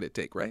 book, what could it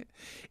take, right?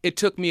 It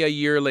took me a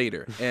year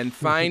later and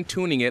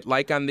fine-tuning it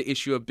like on the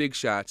issue of Big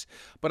Shots.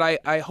 But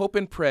I hope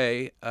and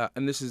pray,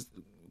 and this is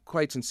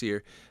quite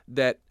sincere,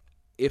 that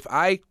if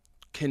I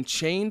can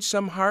change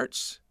some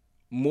hearts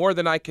more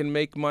than I can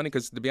make money,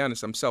 because to be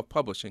honest, I'm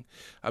self-publishing,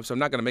 so I'm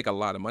not going to make a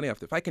lot of money off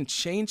it. If I can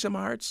change some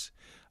hearts,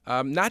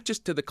 not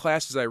just to the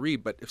classes I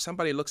read, but if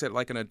somebody looks at it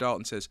like an adult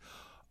and says,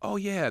 oh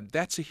yeah,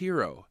 that's a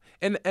hero.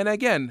 And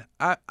again,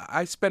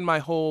 I spend my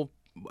whole,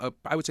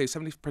 I would say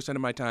 70%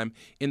 of my time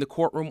in the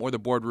courtroom or the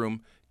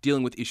boardroom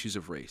dealing with issues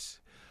of race.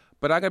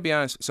 But I got to be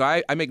honest, so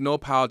I make no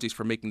apologies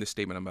for making the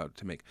statement I'm about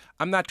to make.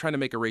 I'm not trying to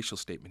make a racial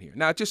statement here.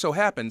 Now, it just so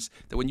happens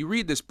that when you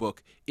read this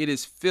book, it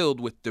is filled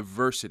with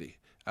diversity.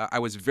 I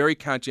was very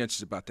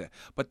conscientious about that.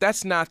 But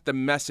that's not the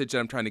message that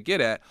I'm trying to get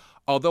at,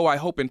 although I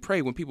hope and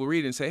pray when people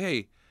read it and say,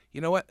 hey,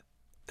 you know what?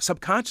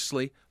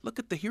 Subconsciously, look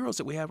at the heroes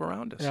that we have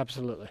around us.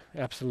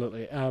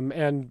 Absolutely.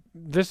 And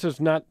this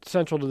is not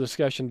central to the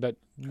discussion, but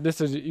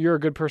you're a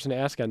good person to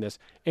ask on this.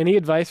 Any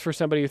advice for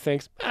somebody who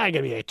thinks, I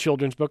gotta be a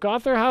children's book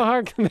author? How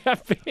hard can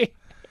that be?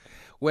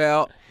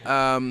 Well,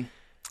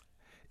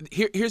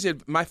 here's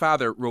it. My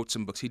father wrote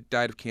some books. He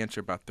died of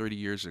cancer about 30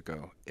 years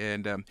ago,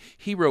 and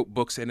he wrote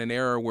books in an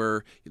era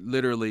where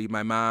literally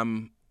my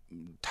mom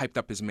typed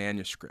up his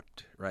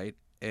manuscript, right?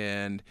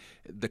 And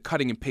the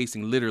cutting and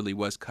pasting literally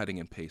was cutting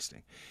and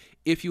pasting.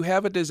 If you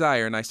have a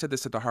desire, and I said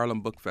this at the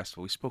Harlem Book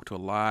Festival, we spoke to a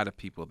lot of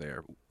people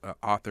there,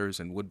 authors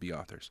and would-be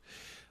authors.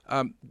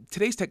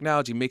 Today's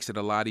technology makes it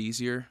a lot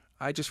easier.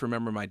 I just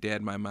remember my dad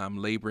and my mom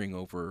laboring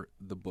over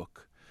the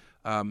book.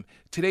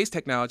 Today's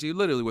technology,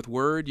 literally with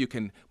Word, you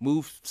can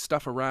move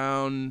stuff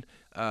around,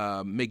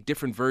 make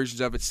different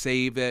versions of it,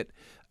 save it.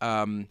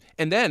 And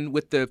then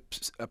with the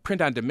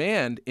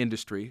print-on-demand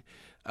industry,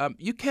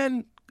 you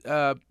can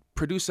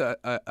produce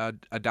a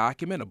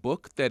document, a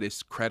book that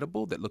is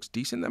credible, that looks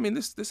decent. I mean,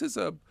 this is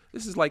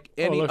like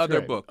any other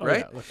great. book, Oh,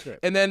 right? Yeah, looks great.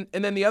 And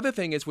then the other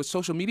thing is with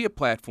social media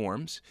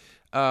platforms,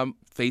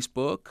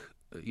 Facebook,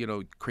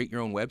 create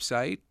your own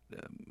website.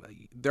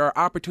 There are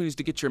opportunities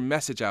to get your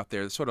message out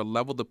there, to sort of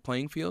level the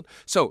playing field.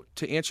 So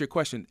to answer your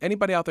question,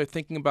 anybody out there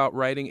thinking about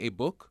writing a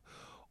book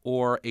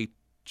or a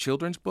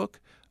children's book,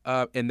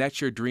 and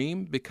that's your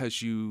dream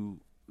because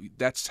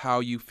that's how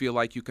you feel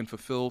like you can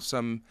fulfill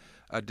some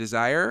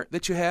desire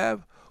that you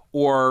have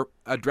or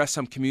address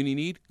some community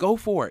need, go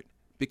for it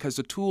because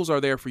the tools are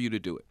there for you to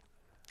do it.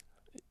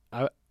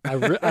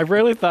 I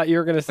really thought you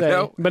were going to say,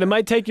 no, but it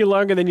might take you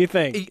longer than you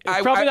think. It's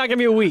probably not going to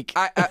be a week.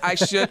 I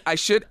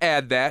should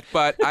add that,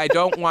 but I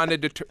don't want to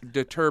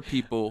deter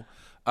people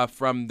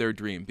from their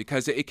dream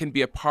because it can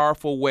be a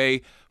powerful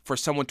way for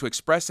someone to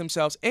express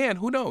themselves. And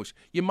who knows,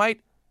 you might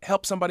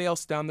help somebody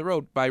else down the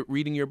road by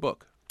reading your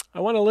book.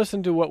 I want to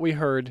listen to what we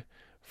heard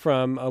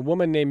from a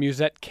woman named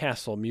Musette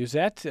Castle.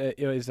 Musette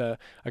is a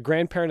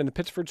grandparent in the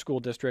Pittsford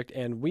School District,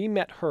 and we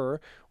met her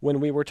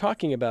when we were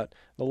talking about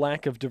the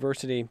lack of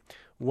diversity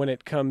when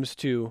it comes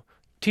to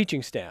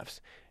teaching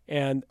staffs.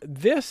 And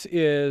this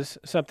is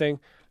something,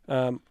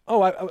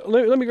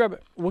 let me grab,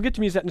 we'll get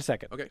to Musette in a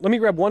second. Okay. Let me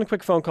grab one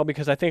quick phone call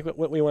because I think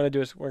what we want to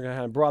do is we're going to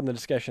kind of broaden the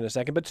discussion in a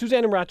second. But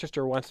Suzanne in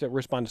Rochester wants to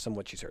respond to some of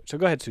what she's heard. So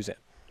go ahead, Suzanne.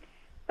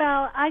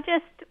 Well, I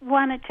just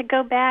wanted to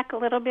go back a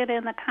little bit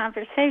in the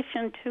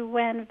conversation to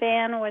when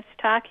Van was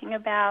talking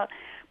about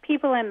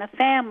people in the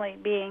family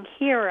being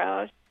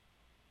heroes.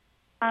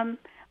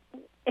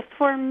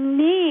 For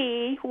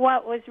me,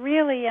 what was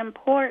really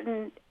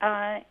important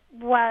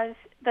was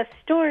the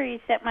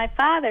stories that my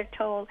father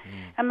told.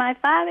 And my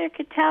father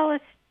could tell a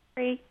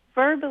story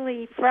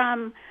verbally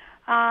from,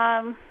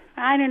 for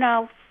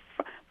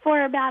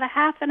about a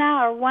half an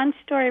hour, one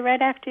story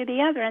right after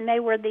the other, and they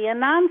were the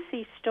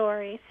Anansi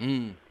stories.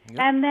 Yep.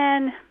 And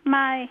then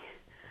my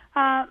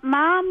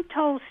mom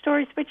told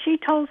stories, but she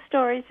told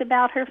stories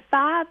about her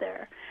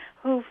father,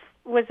 who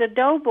was a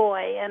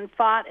doughboy and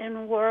fought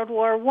in World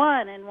War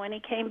I, and when he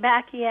came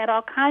back, he had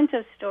all kinds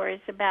of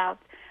stories about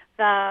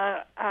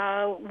the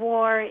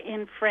war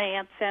in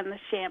France and the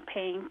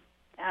Champagne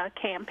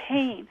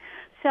campaign.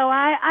 So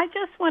I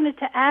just wanted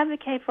to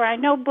advocate for, I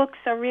know books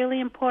are really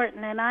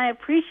important, and I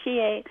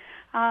appreciate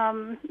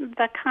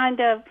the kind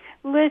of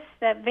list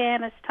that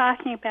Van is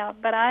talking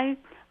about, but I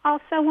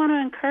also want to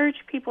encourage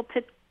people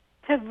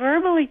to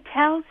verbally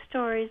tell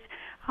stories.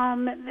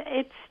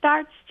 It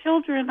starts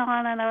children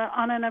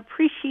on an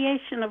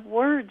appreciation of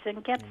words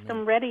and gets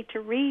them ready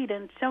to read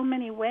in so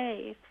many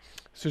ways.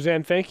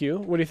 Suzanne, thank you.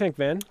 What do you think,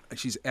 Van?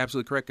 She's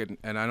absolutely correct,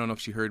 and I don't know if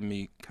she heard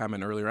me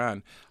comment earlier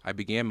on. I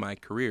began my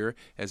career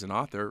as an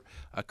author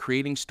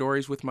creating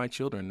stories with my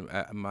children.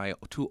 My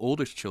two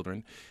oldest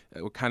children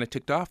were kind of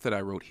ticked off that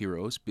I wrote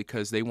Heroes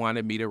because they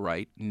wanted me to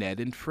write Ned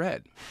and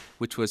Fred,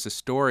 which was a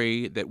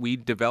story that we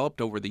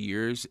developed over the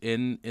years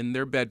in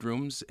their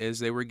bedrooms as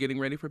they were getting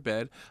ready for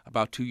bed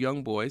about two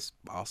young boys.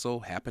 Also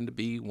one happened to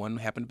be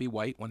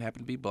white, one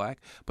happened to be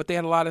black, but they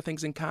had a lot of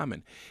things in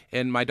common.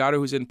 And my daughter,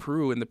 who's in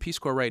Peru in the Peace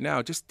Corps right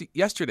now, just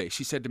yesterday,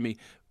 she said to me,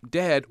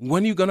 "Dad,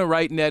 when are you going to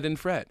write Ned and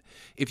Fred?"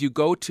 If you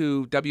go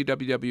to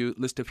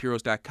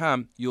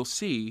www.listofheroes.com, you'll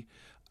see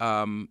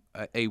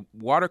a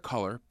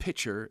watercolor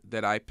picture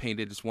that I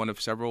painted as one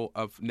of several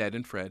of Ned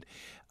and Fred.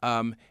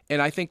 And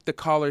I think the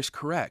caller is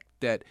correct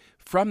that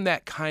from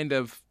that kind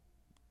of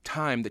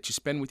time that you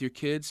spend with your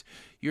kids,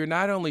 you're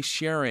not only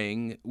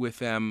sharing with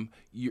them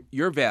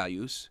your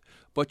values,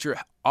 but you're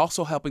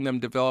also helping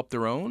them develop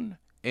their own.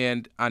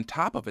 And on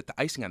top of it, the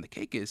icing on the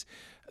cake is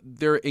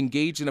they're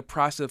engaged in a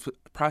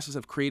process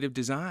of creative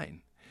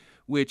design,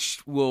 which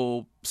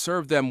will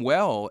serve them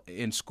well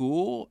in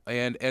school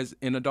and as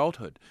in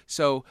adulthood.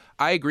 So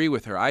I agree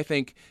with her. I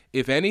think,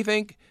 if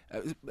anything,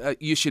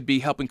 you should be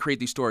helping create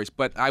these stories.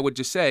 But I would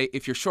just say,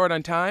 if you're short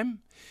on time,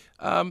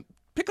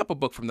 pick up a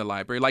book from the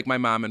library, like my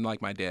mom and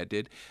like my dad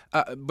did.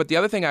 But the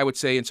other thing I would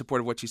say in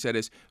support of what she said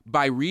is,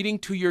 by reading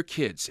to your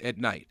kids at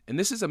night, and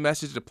this is a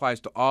message that applies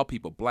to all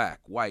people,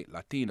 black, white,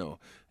 Latino,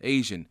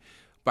 Asian.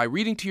 By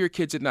reading to your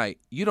kids at night,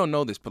 you don't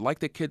know this, but like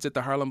the kids at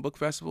the Harlem Book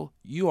Festival,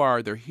 you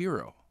are their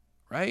hero,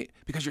 right?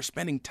 Because you're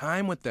spending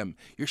time with them,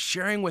 you're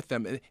sharing with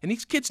them, and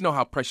these kids know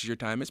how precious your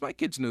time is. My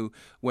kids knew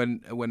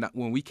when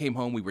we came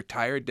home, we were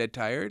tired, dead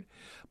tired,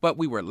 but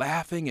we were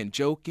laughing and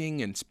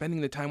joking and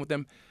spending the time with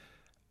them.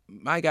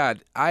 My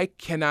God, I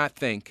cannot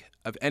think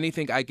of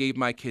anything I gave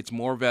my kids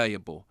more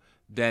valuable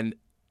than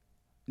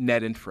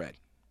Ned and Fred,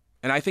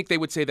 and I think they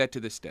would say that to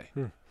this day.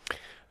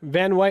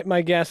 Van White,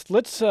 my guest.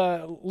 Let's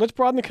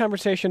broaden the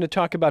conversation to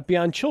talk about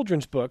beyond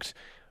children's books,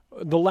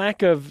 the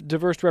lack of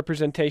diverse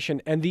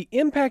representation and the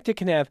impact it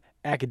can have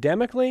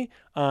academically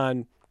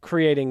on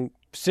creating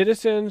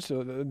citizens,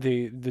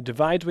 the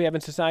divides we have in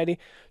society.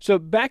 So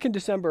back in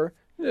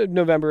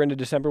November into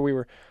December, we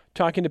were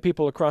talking to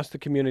people across the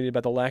community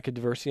about the lack of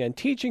diversity on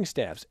teaching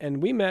staffs,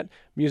 and we met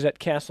Musette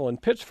Castle in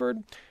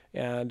Pittsford,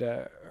 and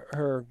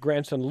her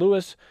grandson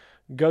Lewis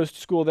goes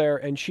to school there,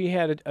 and she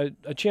had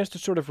a chance to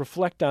sort of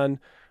reflect on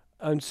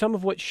some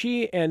of what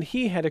she and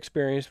he had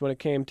experienced when it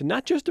came to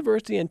not just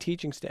diversity in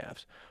teaching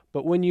staffs,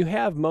 but when you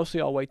have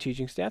mostly all-white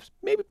teaching staffs,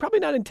 probably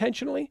not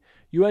intentionally,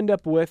 you end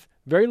up with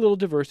very little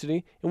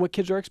diversity in what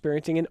kids are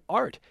experiencing in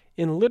art,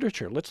 in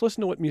literature. Let's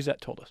listen to what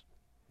Musette told us.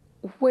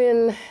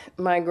 When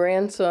my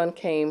grandson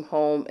came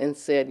home and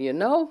said,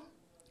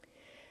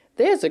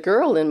 there's a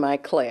girl in my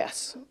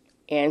class,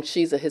 and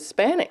she's a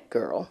Hispanic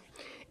girl,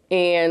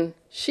 and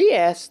she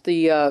asked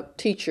the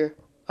teacher,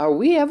 are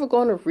we ever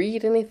going to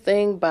read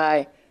anything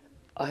by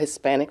a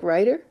Hispanic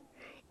writer?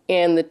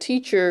 And the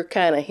teacher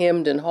kind of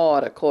hemmed and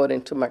hawed,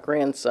 according to my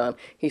grandson.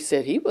 He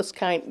said he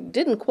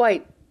didn't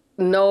quite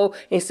know.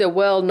 He said,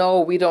 well, no,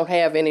 we don't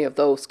have any of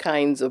those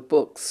kinds of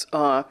books,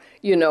 by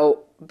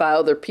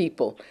other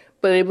people.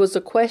 But it was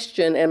a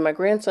question, and my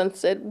grandson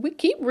said, we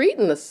keep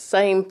reading the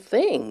same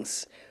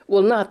things.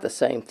 Well, not the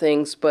same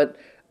things, but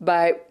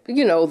by,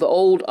 the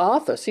old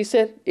authors. He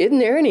said, isn't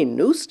there any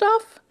new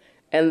stuff?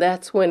 And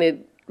that's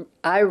when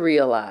I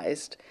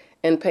realized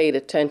and paid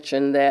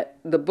attention that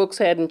the books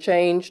hadn't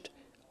changed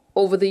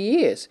over the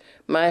years.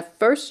 My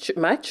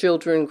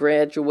children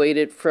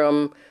graduated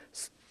from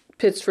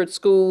Pittsford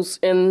schools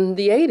in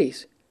the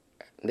 80s.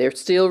 They're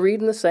still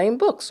reading the same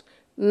books.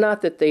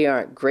 Not that they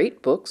aren't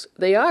great books,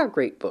 they are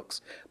great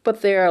books,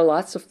 but there are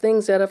lots of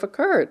things that have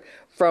occurred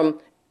from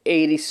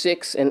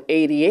 86 and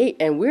 88,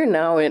 and we're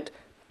now at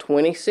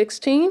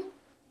 2016.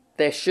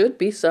 There should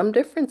be some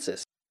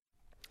differences.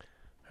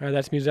 All right,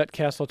 that's Musette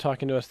Castle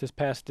talking to us this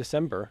past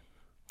December.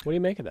 What do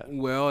you make of that?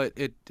 Well,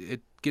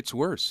 it gets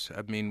worse.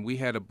 I mean, we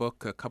had a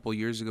book a couple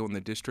years ago in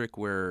the district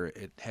where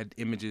it had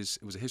images.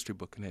 It was a history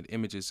book and had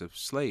images of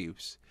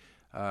slaves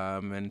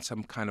and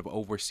some kind of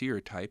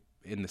overseer type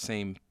in the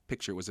same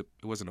picture. It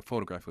wasn't a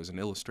photograph. It was an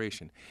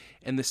illustration.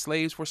 And the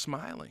slaves were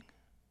smiling.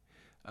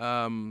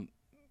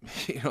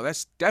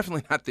 That's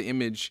definitely not the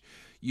image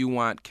you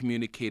want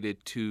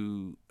communicated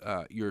to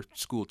your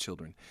school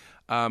children.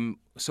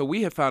 So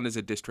we have found as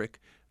a district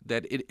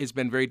that it has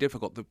been very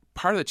difficult.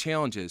 Part of the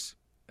challenge is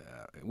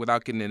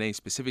without getting into any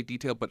specific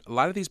detail, but a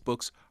lot of these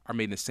books are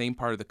made in the same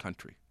part of the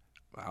country.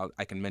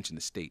 I can mention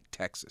the state,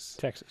 Texas.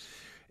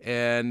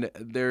 And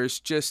there's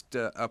just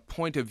a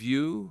point of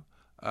view.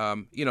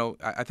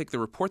 I think the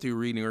report that you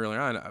were reading earlier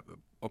on,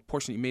 a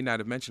portion you may not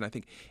have mentioned, I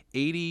think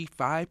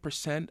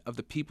 85% of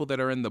the people that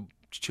are in the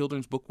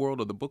children's book world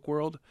or the book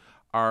world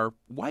are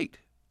white.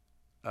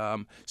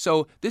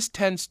 So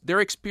their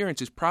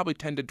experiences probably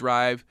tend to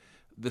drive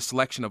the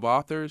selection of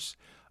authors.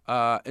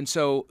 And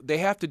so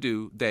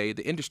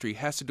the industry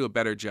has to do a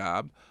better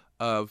job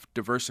of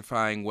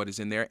diversifying what is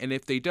in there. And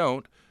if they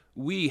don't,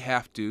 we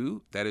have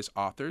to, that is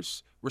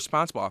authors,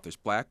 responsible authors,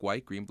 black,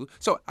 white, green, blue.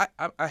 So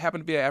I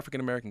happen to be an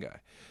African-American guy.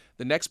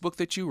 The next book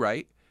that you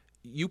write,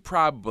 you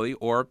probably,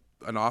 or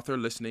an author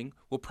listening,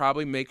 will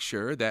probably make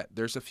sure that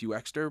there's a few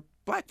extra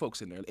black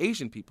folks in there,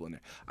 Asian people in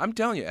there. I'm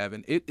telling you,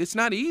 Evan, it's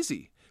not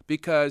easy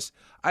because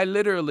I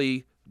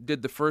literally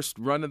did the first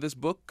run of this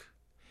book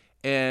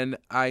and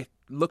I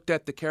looked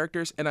at the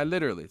characters and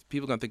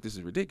people are going to think this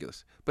is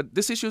ridiculous, but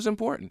this issue is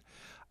important.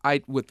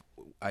 I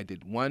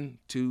did 1,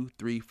 2,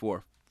 3,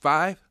 4,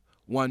 5,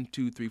 1,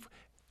 2, 3, 4.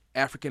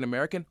 African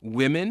American,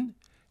 women,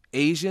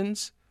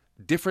 Asians,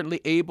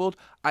 differently abled.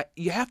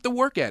 You have to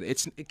work at it.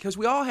 It's because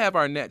we all have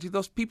our net.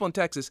 Those people in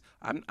Texas,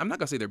 I'm not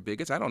gonna say they're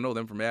bigots. I don't know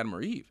them from Adam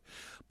or Eve,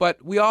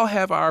 but we all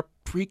have our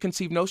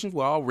preconceived notions.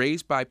 We're all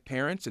raised by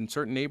parents in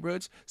certain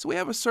neighborhoods, so we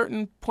have a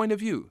certain point of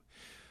view.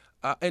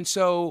 And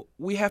so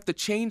we have to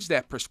change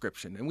that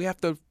prescription, and we have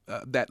to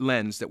that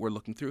lens that we're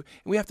looking through,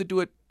 and we have to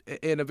do it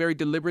in a very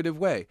deliberative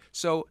way.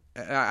 So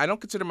I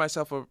don't consider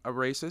myself a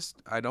racist.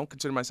 I don't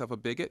consider myself a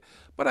bigot,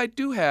 but I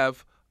do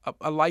have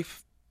a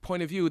life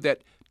point of view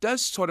that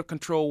does sort of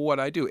control what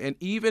I do. And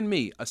even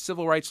me, a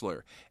civil rights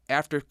lawyer,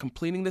 after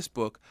completing this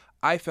book,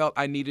 I felt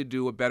I needed to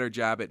do a better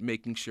job at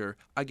making sure.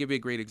 I'll give you a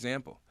great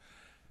example.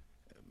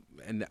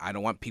 And I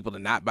don't want people to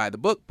not buy the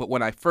book, but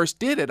when I first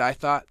did it, I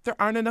thought there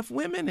aren't enough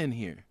women in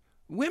here.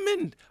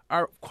 Women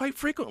are quite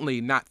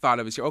frequently not thought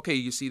of as here. Okay,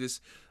 you see this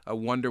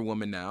Wonder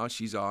Woman now.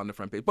 She's all on the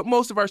front page. But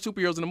most of our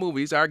superheroes in the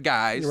movies are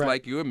guys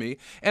like you and me.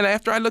 And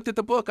after I looked at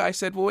the book, I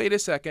said, well, wait a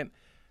second.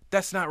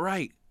 That's not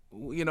right.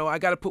 I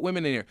got to put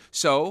women in here.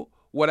 So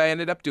what I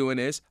ended up doing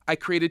is I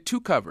created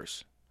 2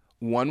 covers,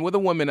 one with a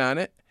woman on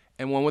it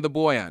and one with a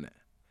boy on it.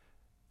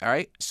 All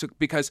right? So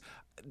because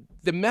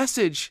the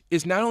message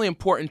is not only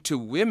important to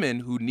women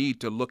who need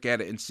to look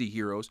at it and see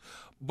heroes,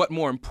 but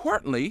more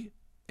importantly,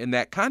 in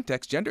that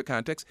context, gender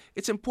context,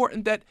 it's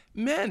important that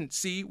men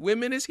see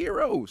women as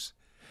heroes.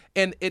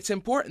 And it's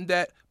important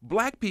that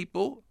black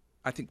people,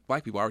 I think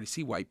black people already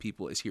see white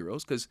people as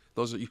heroes because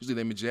those are usually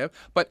the image they have,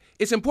 but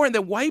it's important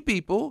that white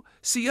people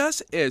see us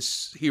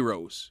as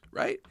heroes,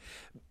 right?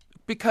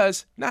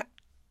 Because not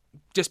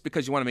just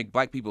because you want to make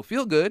black people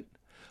feel good,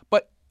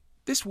 but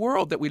this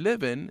world that we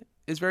live in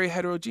is very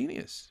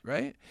heterogeneous,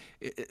 right?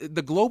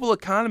 The global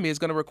economy is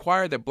going to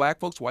require that black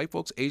folks, white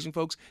folks, Asian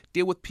folks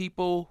deal with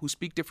people who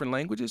speak different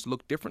languages,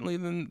 look differently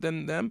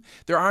than them.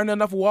 There aren't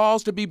enough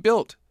walls to be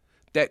built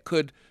that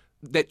could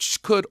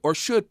or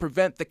should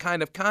prevent the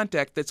kind of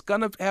contact that's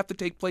going to have to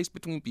take place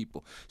between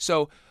people.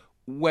 So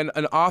when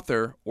an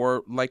author,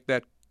 or like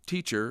that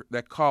teacher,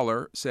 that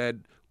caller,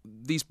 said,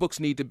 these books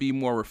need to be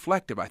more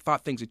reflective, I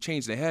thought things had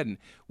changed ahead, and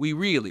we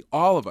really,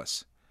 all of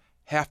us,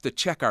 have to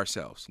check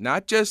ourselves,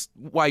 not just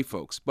white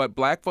folks, but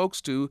black folks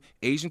too,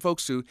 Asian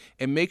folks too,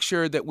 and make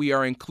sure that we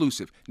are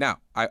inclusive. Now,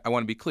 I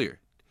want to be clear.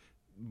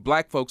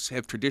 Black folks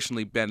have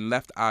traditionally been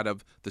left out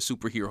of the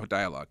superhero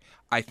dialogue.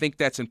 I think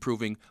that's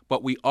improving,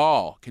 but we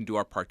all can do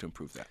our part to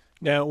improve that.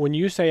 Now, when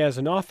you say as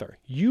an author,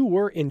 you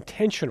were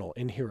intentional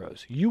in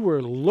Heroes. You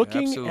were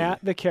looking at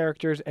the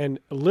characters and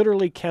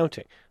literally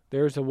counting.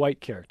 There's a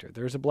white character.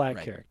 There's a black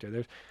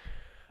character.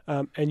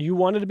 And you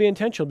wanted to be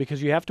intentional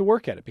because you have to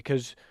work at it,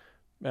 because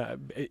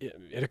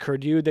it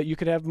occurred to you that you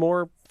could have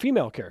more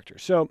female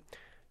characters. So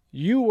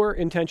you were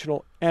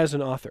intentional as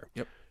an author.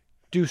 Yep.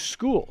 Do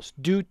schools,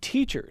 do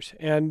teachers,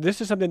 and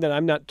this is something that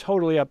I'm not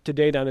totally up to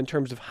date on in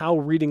terms of how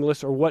reading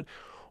lists, or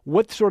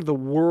what sort of the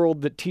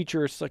world that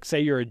teachers, like say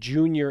you're a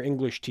junior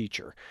English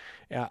teacher.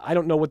 I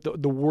don't know what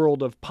the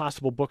world of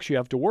possible books you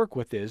have to work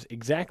with is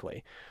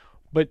exactly.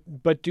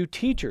 But do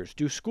teachers,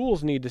 do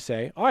schools need to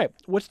say, all right,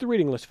 what's the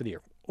reading list for the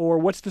year? Or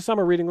what's the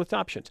summer reading list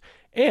options?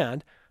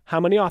 And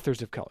how many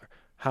authors of color?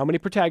 How many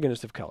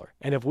protagonists of color?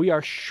 And if we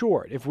are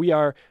short, if we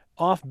are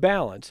off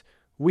balance,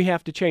 we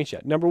have to change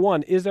that. Number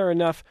one, is there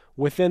enough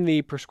within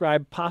the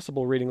prescribed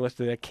possible reading list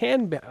that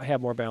can have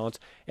more balance?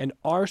 And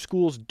are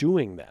schools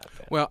doing that?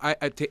 Well,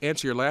 to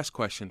answer your last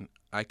question,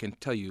 I can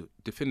tell you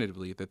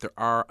definitively that there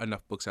are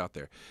enough books out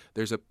there.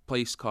 There's a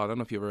place called, I don't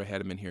know if you've ever had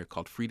them in here,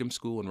 called Freedom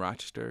School in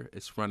Rochester.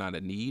 It's run out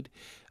of need.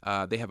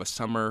 They have a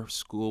summer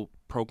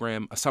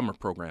program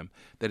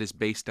that is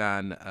based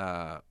on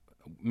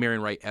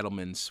Marian Wright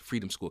Edelman's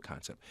Freedom School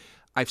concept.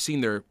 I've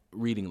seen their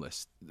reading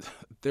list.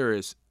 There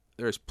is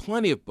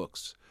plenty of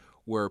books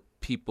where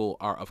people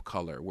are of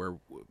color, where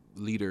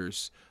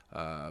leaders,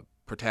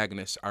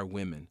 protagonists are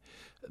women.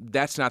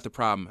 That's not the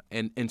problem.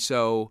 And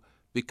so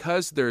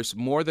because there's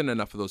more than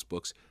enough of those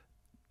books,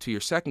 to your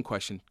second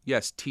question,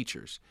 yes,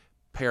 teachers.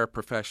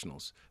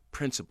 paraprofessionals,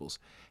 principals,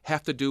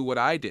 have to do what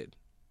I did.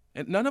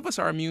 And none of us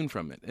are immune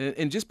from it.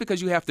 And just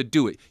because you have to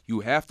do it,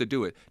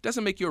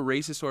 doesn't make you a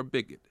racist or a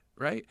bigot,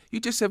 right? You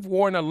just have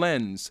worn a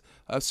lens,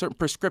 a certain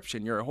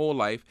prescription your whole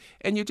life,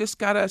 and you just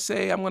got to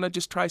say, I'm going to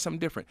just try something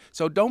different.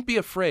 So don't be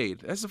afraid.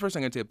 That's the first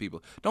thing I tell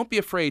people. Don't be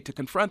afraid to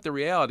confront the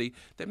reality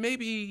that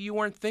maybe you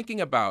weren't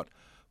thinking about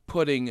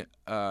putting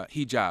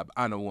hijab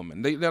on a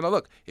woman. Now,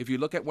 look, if you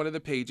look at one of the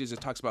pages, it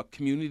talks about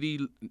community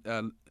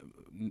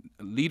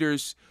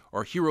leaders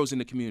or heroes in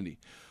the community.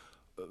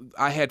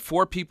 I had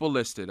 4 people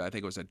listed. I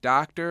think it was a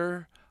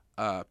doctor,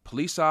 a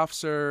police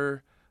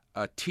officer,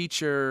 a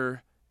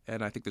teacher,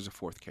 and I think there's a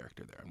 4th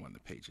character there on one of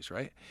the pages,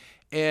 right?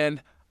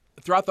 And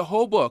throughout the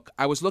whole book,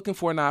 I was looking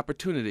for an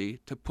opportunity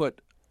to put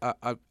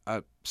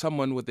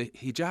someone with a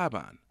hijab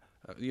on,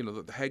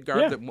 the head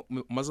guard that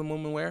Muslim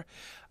women wear.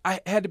 I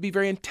had to be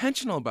very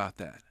intentional about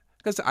that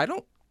because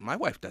my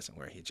wife doesn't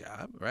wear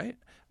hijab, right?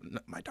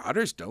 My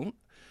daughters don't.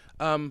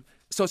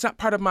 So it's not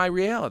part of my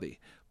reality.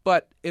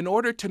 But in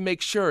order to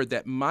make sure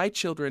that my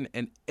children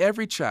and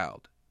every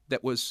child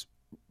that was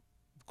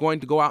going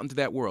to go out into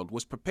that world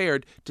was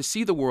prepared to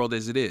see the world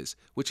as it is,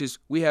 which is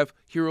we have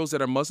heroes that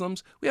are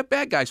Muslims, we have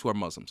bad guys who are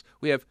Muslims,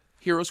 we have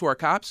heroes who are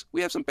cops, we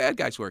have some bad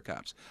guys who are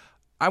cops.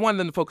 I wanted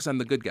them to focus on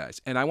the good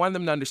guys, and I wanted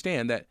them to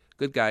understand that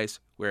good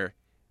gals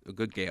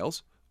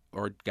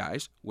or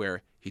guys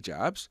wear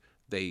hijabs,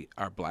 they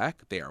are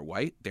black, they are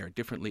white, they are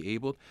differently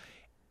abled,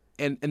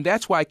 and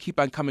that's why I keep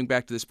on coming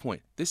back to this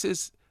point. This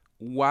is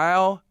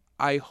while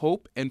I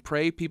hope and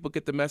pray people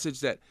get the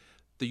message that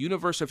the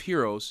universe of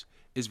heroes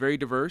is very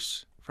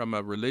diverse from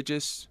a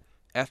religious,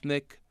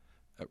 ethnic,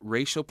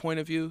 racial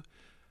point of view,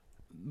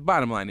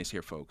 bottom line is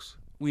here, folks,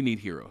 we need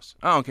heroes.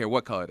 I don't care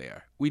what color they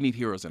are. We need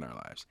heroes in our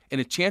lives.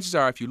 And the chances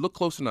are if you look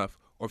close enough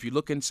or if you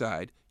look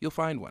inside, you'll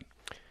find one.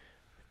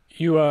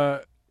 You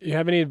have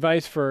any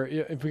advice for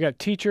if we got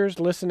teachers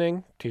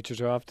listening?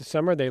 Teachers are off this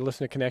summer. They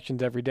listen to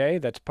Connections every day.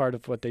 That's part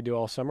of what they do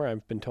all summer,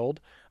 I've been told.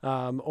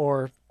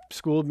 Or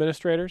school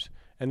administrators,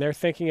 and they're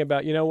thinking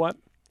about, what?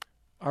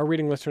 Our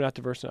reading lists are not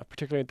diverse enough,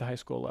 particularly at the high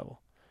school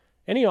level.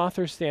 Any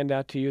authors stand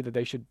out to you that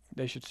they should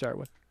start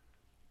with?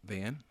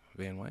 Van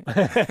White.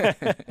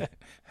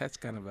 That's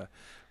kind of a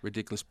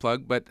ridiculous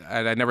plug, but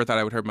I never thought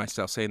I would hear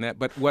myself saying that.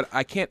 But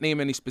I can't name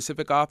any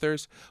specific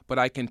authors, but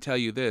I can tell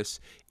you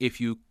this: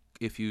 if you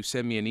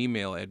send me an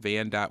email at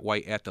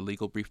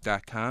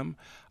van.white@thelegalbrief.com,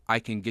 I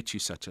can get you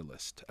such a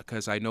list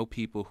because I know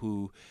people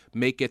who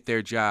make it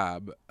their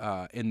job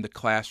in the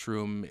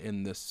classroom,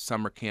 in the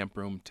summer camp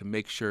room, to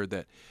make sure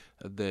that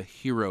the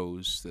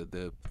heroes,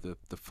 the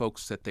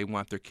folks that they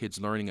want their kids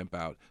learning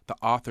about, the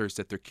authors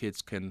that their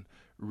kids can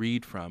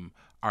read from,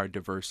 are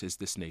diverse as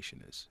this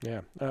nation is.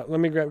 Yeah. Let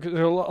me grab, because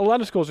a lot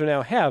of schools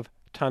now have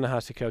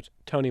Ta-Nehisi Coates,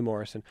 Toni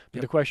Morrison.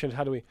 But the question is,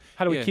 how do we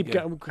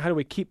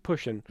keep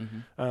pushing,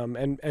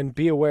 and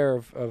be aware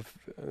of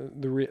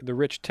the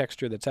rich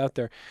texture that's out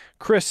there.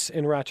 Chris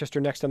in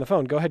Rochester next on the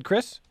phone. Go ahead,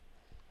 Chris.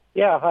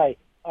 Yeah, hi.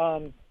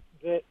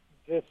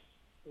 This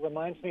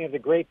reminds me of the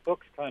great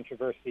books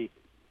controversy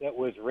that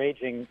was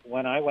raging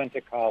when I went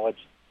to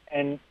college,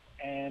 and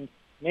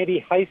maybe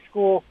high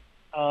school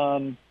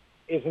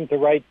isn't the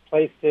right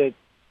place to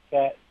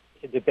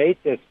debate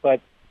this, but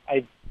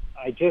I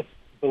just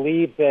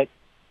believe that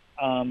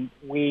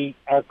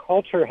our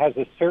culture has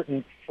a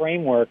certain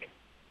framework,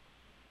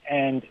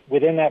 and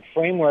within that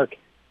framework,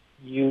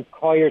 you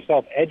call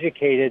yourself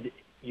educated.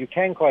 You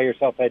can call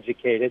yourself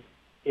educated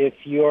if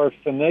you're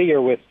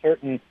familiar with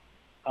certain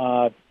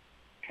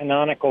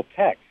canonical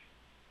texts.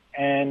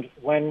 And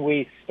when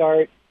we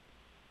start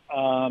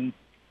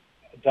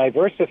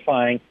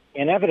diversifying,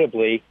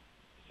 inevitably,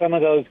 some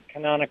of those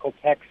canonical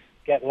texts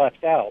get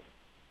left out.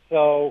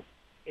 So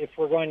if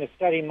we're going to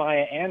study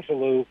Maya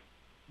Angelou,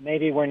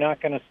 maybe we're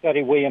not going to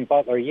study William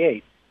Butler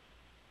Yeats.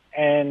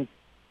 And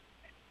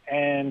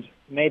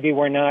maybe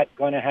we're not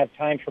going to have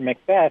time for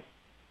Macbeth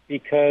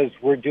because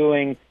we're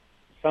doing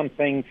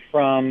something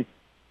from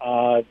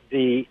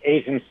the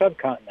Asian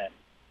subcontinent.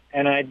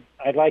 And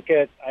I'd like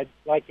to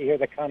hear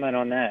the comment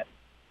on that.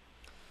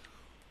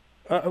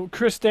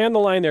 Chris, stay on the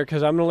line there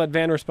because I'm going to let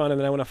Van respond, and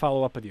then I want to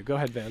follow up with you. Go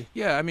ahead, Van.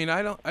 Yeah, I mean,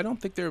 I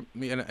don't think they're,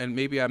 and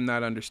maybe I'm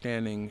not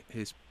understanding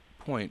his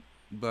point,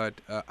 but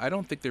I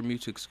don't think they're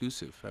mutually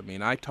exclusive. I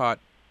mean, I taught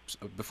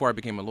before I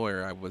became a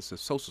lawyer. I was a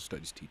social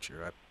studies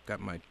teacher. I got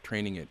my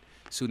training at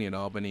SUNY in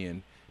Albany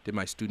and did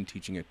my student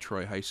teaching at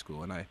Troy High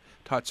School, and I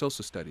taught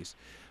social studies.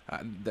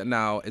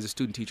 Now, as a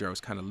student teacher, I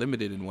was kind of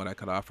limited in what I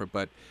could offer,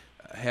 but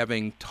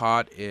having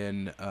taught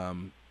in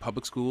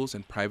public schools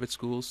and private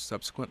schools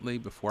subsequently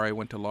before I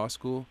went to law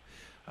school,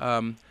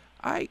 and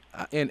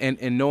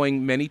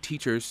knowing many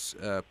teachers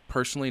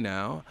personally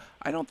now,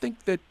 I don't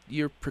think that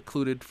you're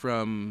precluded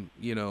from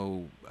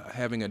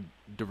having a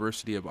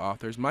diversity of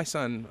authors. My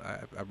son,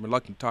 I'm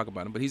reluctant to talk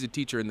about him, but he's a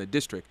teacher in the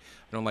district.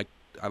 I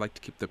like to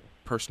keep the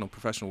personal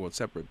professional world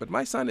separate. But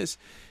my son is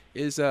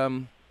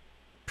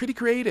pretty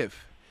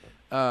creative.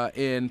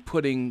 in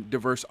putting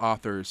diverse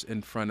authors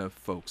in front of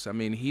folks. I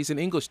mean, he's an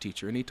English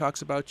teacher, and he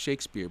talks about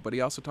Shakespeare, but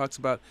he also talks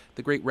about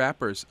the great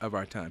rappers of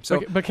our time.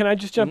 So, but can I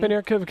just jump in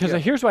here? Because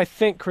here's what I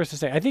think Chris is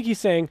saying. I think he's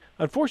saying,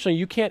 unfortunately,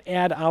 you can't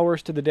add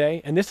hours to the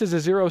day, and this is a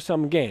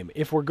zero-sum game.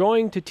 If we're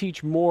going to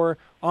teach more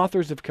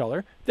authors of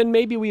color, then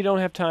maybe we don't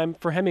have time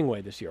for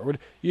Hemingway this year.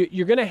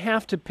 You're going to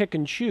have to pick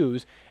and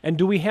choose, and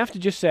do we have to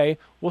just say,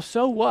 well,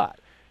 so what?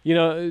 You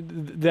know,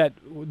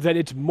 that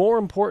it's more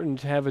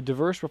important to have a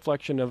diverse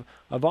reflection of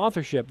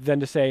authorship than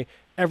to say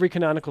every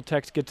canonical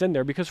text gets in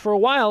there, because for a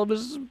while it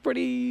was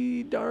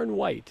pretty darn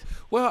white.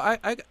 Well,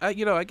 I'm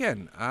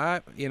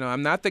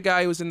not the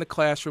guy who's in the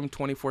classroom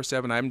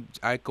 24/7.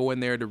 I go in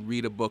there to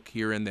read a book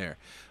here and there.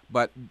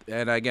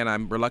 And again,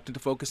 I'm reluctant to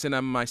focus in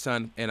on my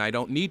son, and I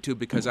don't need to,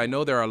 because I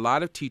know there are a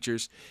lot of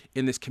teachers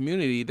in this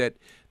community that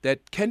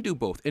can do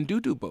both and do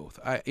both.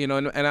 I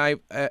know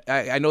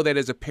that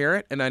as a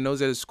parent, and I know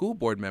that as a school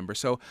board member.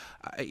 So,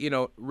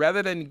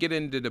 rather than get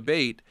into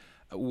debate,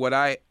 what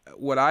I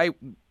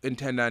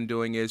intend on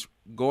doing is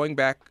going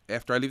back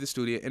after I leave the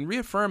studio and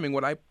reaffirming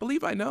what I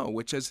believe I know,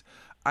 which is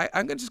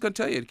I'm just going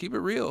to tell you, to keep it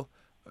real.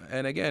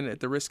 And again, at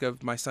the risk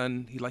of my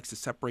son, he likes to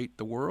separate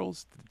the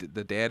worlds.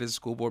 The dad is a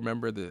school board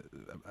member, the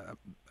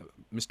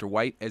Mr.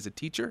 White as a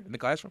teacher in the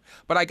classroom.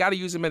 But I got to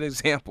use him as an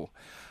example.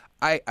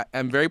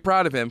 I'm very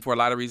proud of him for a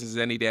lot of reasons, as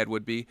any dad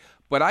would be.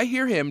 But I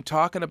hear him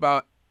talking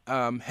about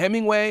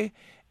Hemingway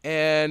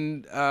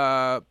and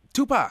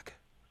Tupac.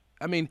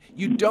 I mean,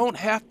 you don't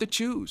have to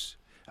choose.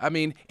 I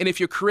mean, and if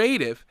you're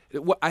creative,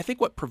 I think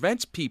what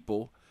prevents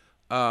people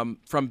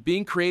from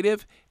being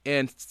creative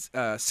and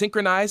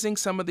synchronizing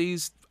some of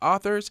these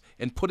authors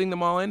and putting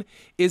them all in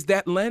is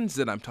that lens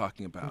that I'm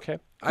talking about. Okay,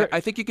 I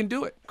think you can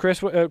do it.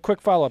 Chris, quick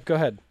follow-up. Go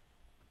ahead.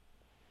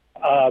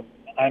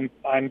 I'm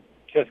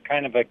just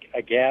kind of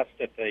aghast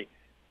at the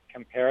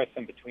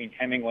comparison between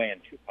Hemingway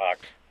and Tupac.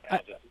 I'll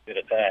just leave it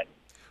at that.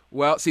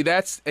 Well, see,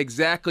 that's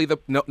exactly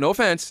no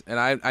offense, and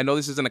I know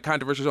this isn't a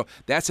controversial show.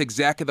 That's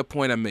exactly the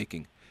point I'm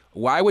making.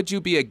 Why would you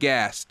be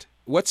aghast?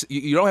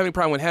 You don't have any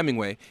problem with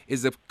Hemingway.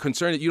 Is the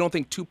concern that you don't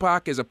think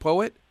Tupac is a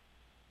poet?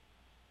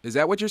 Is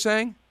that what you're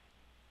saying?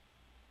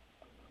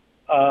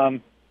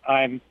 I'm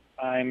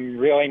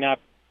really not.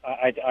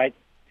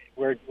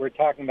 We're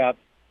talking about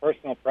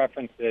personal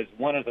preferences.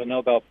 One is a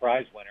Nobel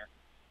Prize winner,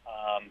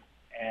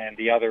 and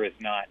the other is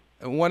not.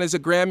 And one is a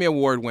Grammy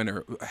Award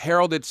winner.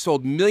 Harold had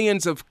sold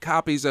millions of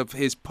copies of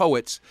his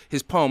poems,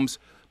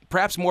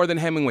 perhaps more than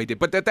Hemingway did.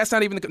 But that's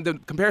not even the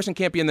comparison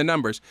can't be in the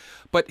numbers.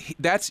 But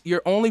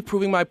you're only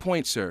proving my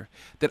point, sir.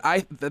 That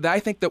I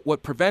think that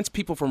what prevents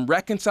people from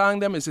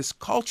reconciling them is this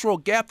cultural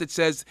gap that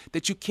says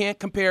that you can't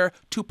compare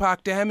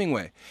Tupac to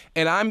Hemingway.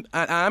 And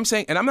I'm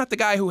saying, and I'm not the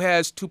guy who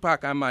has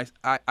Tupac on my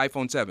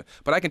iPhone 7,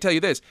 but I can tell you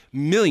this: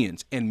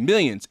 millions and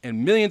millions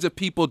and millions of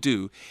people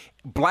do.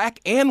 Black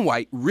and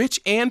white, rich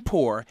and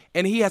poor,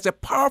 and he has a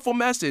powerful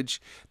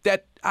message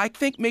that I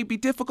think may be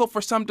difficult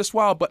for some to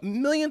swallow, but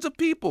millions of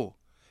people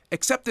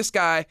accept this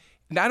guy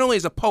not only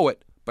as a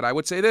poet, but I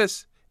would say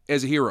this,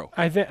 as a hero.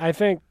 I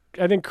think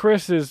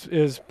Chris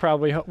was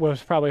probably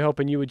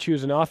hoping you would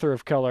choose an author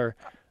of color.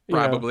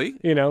 Probably.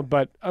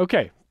 But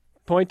okay.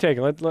 Point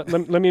taken.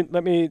 Let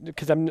me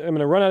because I'm going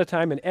to run out of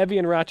time, and Evie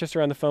in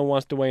Rochester on the phone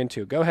wants to weigh in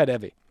too. Go ahead,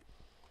 Evie.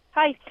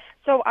 Hi.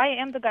 So I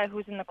am the guy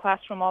who's in the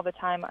classroom all the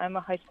time. I'm a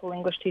high school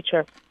English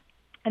teacher.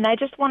 And I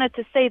just wanted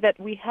to say that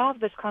we have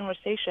this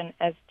conversation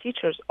as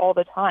teachers all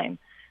the time.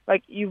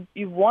 Like, you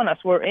want us,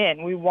 we're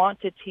in. We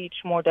want to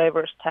teach more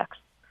diverse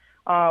texts.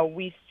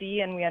 We see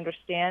and we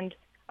understand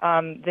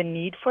the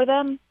need for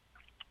them.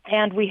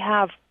 And we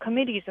have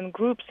committees and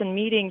groups and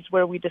meetings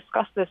where we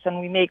discuss this, and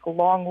we make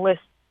long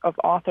lists of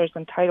authors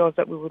and titles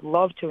that we would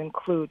love to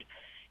include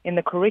in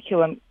the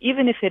curriculum,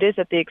 even if it is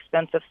at the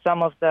expense of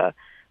some of the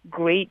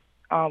great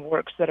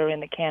works that are in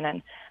the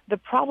canon. The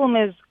problem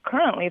is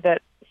currently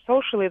that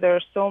socially there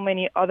are so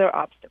many other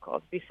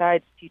obstacles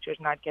besides teachers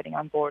not getting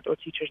on board or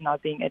teachers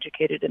not being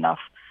educated enough.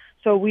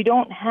 So we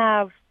don't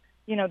have,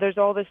 there's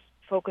all this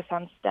focus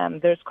on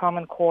STEM. There's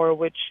Common Core,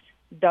 which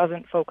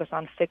doesn't focus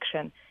on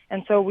fiction.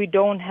 And so we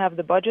don't have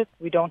the budget,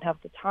 we don't have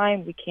the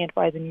time, we can't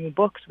buy the new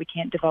books, we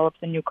can't develop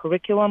the new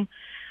curriculum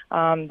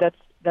that's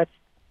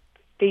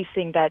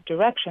facing that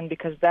direction,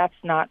 because that's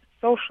not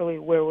socially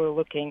where we're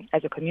looking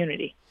as a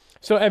community.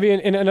 So, Evie,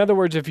 in other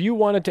words, if you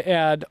wanted to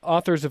add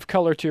authors of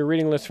color to your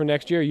reading list for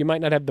next year, you might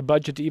not have the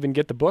budget to even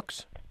get the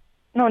books?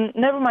 No,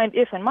 never mind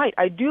if and might.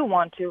 I do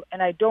want to,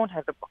 and I don't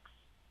have the books.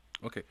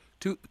 Okay,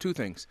 two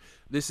things.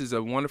 This is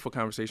a wonderful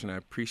conversation. I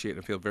appreciate it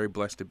and feel very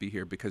blessed to be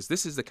here, because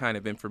this is the kind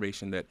of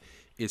information that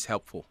is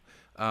helpful.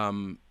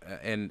 And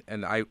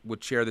I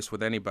would share this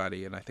with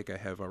anybody, and I think I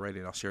have already,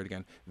 and I'll share it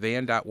again,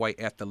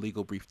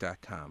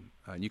 van.white@thelegalbrief.com.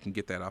 You can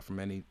get that off from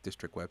any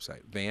district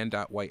website,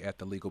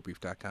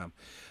 van.white@thelegalbrief.com.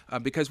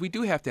 Because we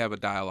do have to have a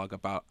dialogue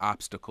about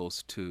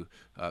obstacles to,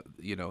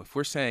 if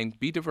we're saying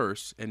be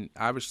diverse, and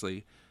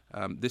obviously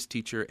this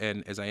teacher,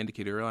 and as I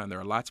indicated earlier on, there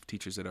are lots of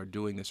teachers that are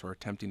doing this or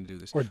attempting to do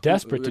this. Or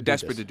desperate to do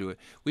desperate this. to do it.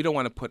 We don't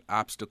want to put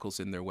obstacles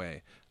in their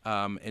way.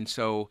 And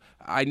so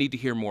I need to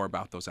hear more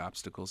about those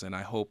obstacles, and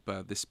I hope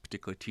this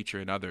particular teacher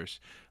and others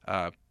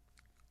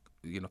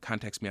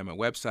contacts me on my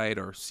website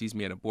or sees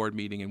me at a board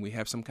meeting, and we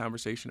have some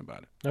conversation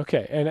about it.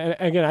 Okay, and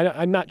again,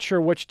 I'm not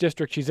sure which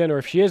district she's in, or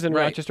if she is in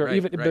Rochester,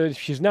 but if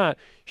she's not,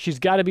 she's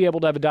got to be able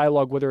to have a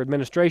dialogue with her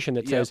administration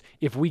that says,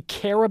 if we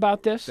care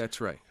about this,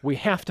 that's right. We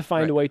have to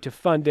find a way to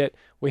fund it.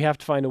 We have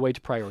to find a way to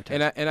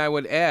prioritize. And I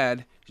would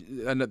add,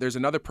 there's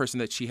another person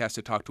that she has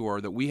to talk to, or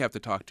that we have to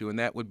talk to, and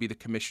that would be the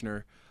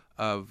commissioner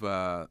of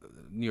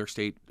New York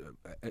State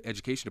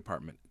Education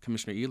Department,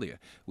 Commissioner Elia.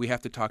 We have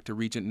to talk to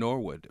Regent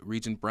Norwood,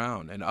 Regent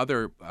Brown, and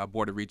other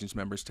Board of Regents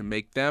members to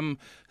make them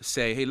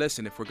say, hey,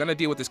 listen, if we're going to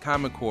deal with this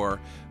Common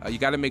Core, you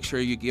got to make sure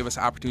you give us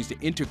opportunities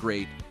to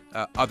integrate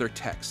other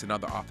texts and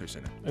other authors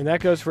in it. And that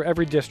goes for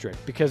every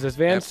district, because as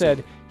Van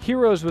said,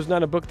 Heroes was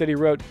not a book that he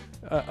wrote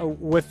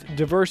with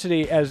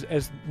diversity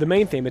as the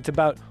main theme. It's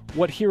about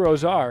what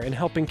heroes are and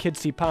helping kids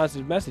see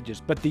positive messages.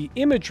 But the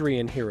imagery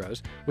in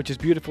Heroes, which is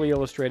beautifully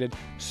illustrated,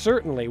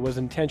 certainly was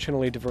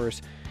intentionally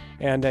diverse,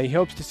 and he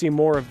hopes to see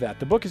more of that.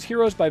 The book is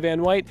Heroes by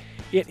Van White.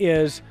 It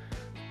is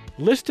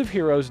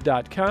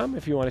listofheroes.com.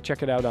 If you want to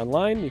check it out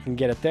online, you can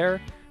get it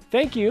there.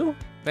 Thank you.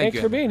 Thanks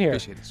for being here.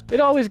 Appreciate it. It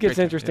always gets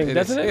interesting,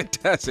 doesn't it? It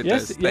does.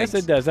 Yes,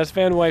 it does. That's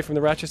Van White from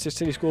the Rochester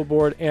City School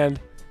Board and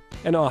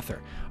an author.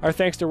 Our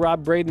thanks to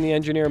Rob Braden, the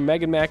engineer.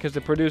 Megan Mack is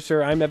the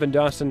producer. I'm Evan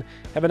Dawson.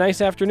 Have a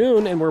nice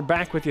afternoon, and we're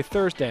back with you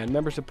Thursday on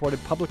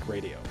member-supported public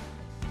radio.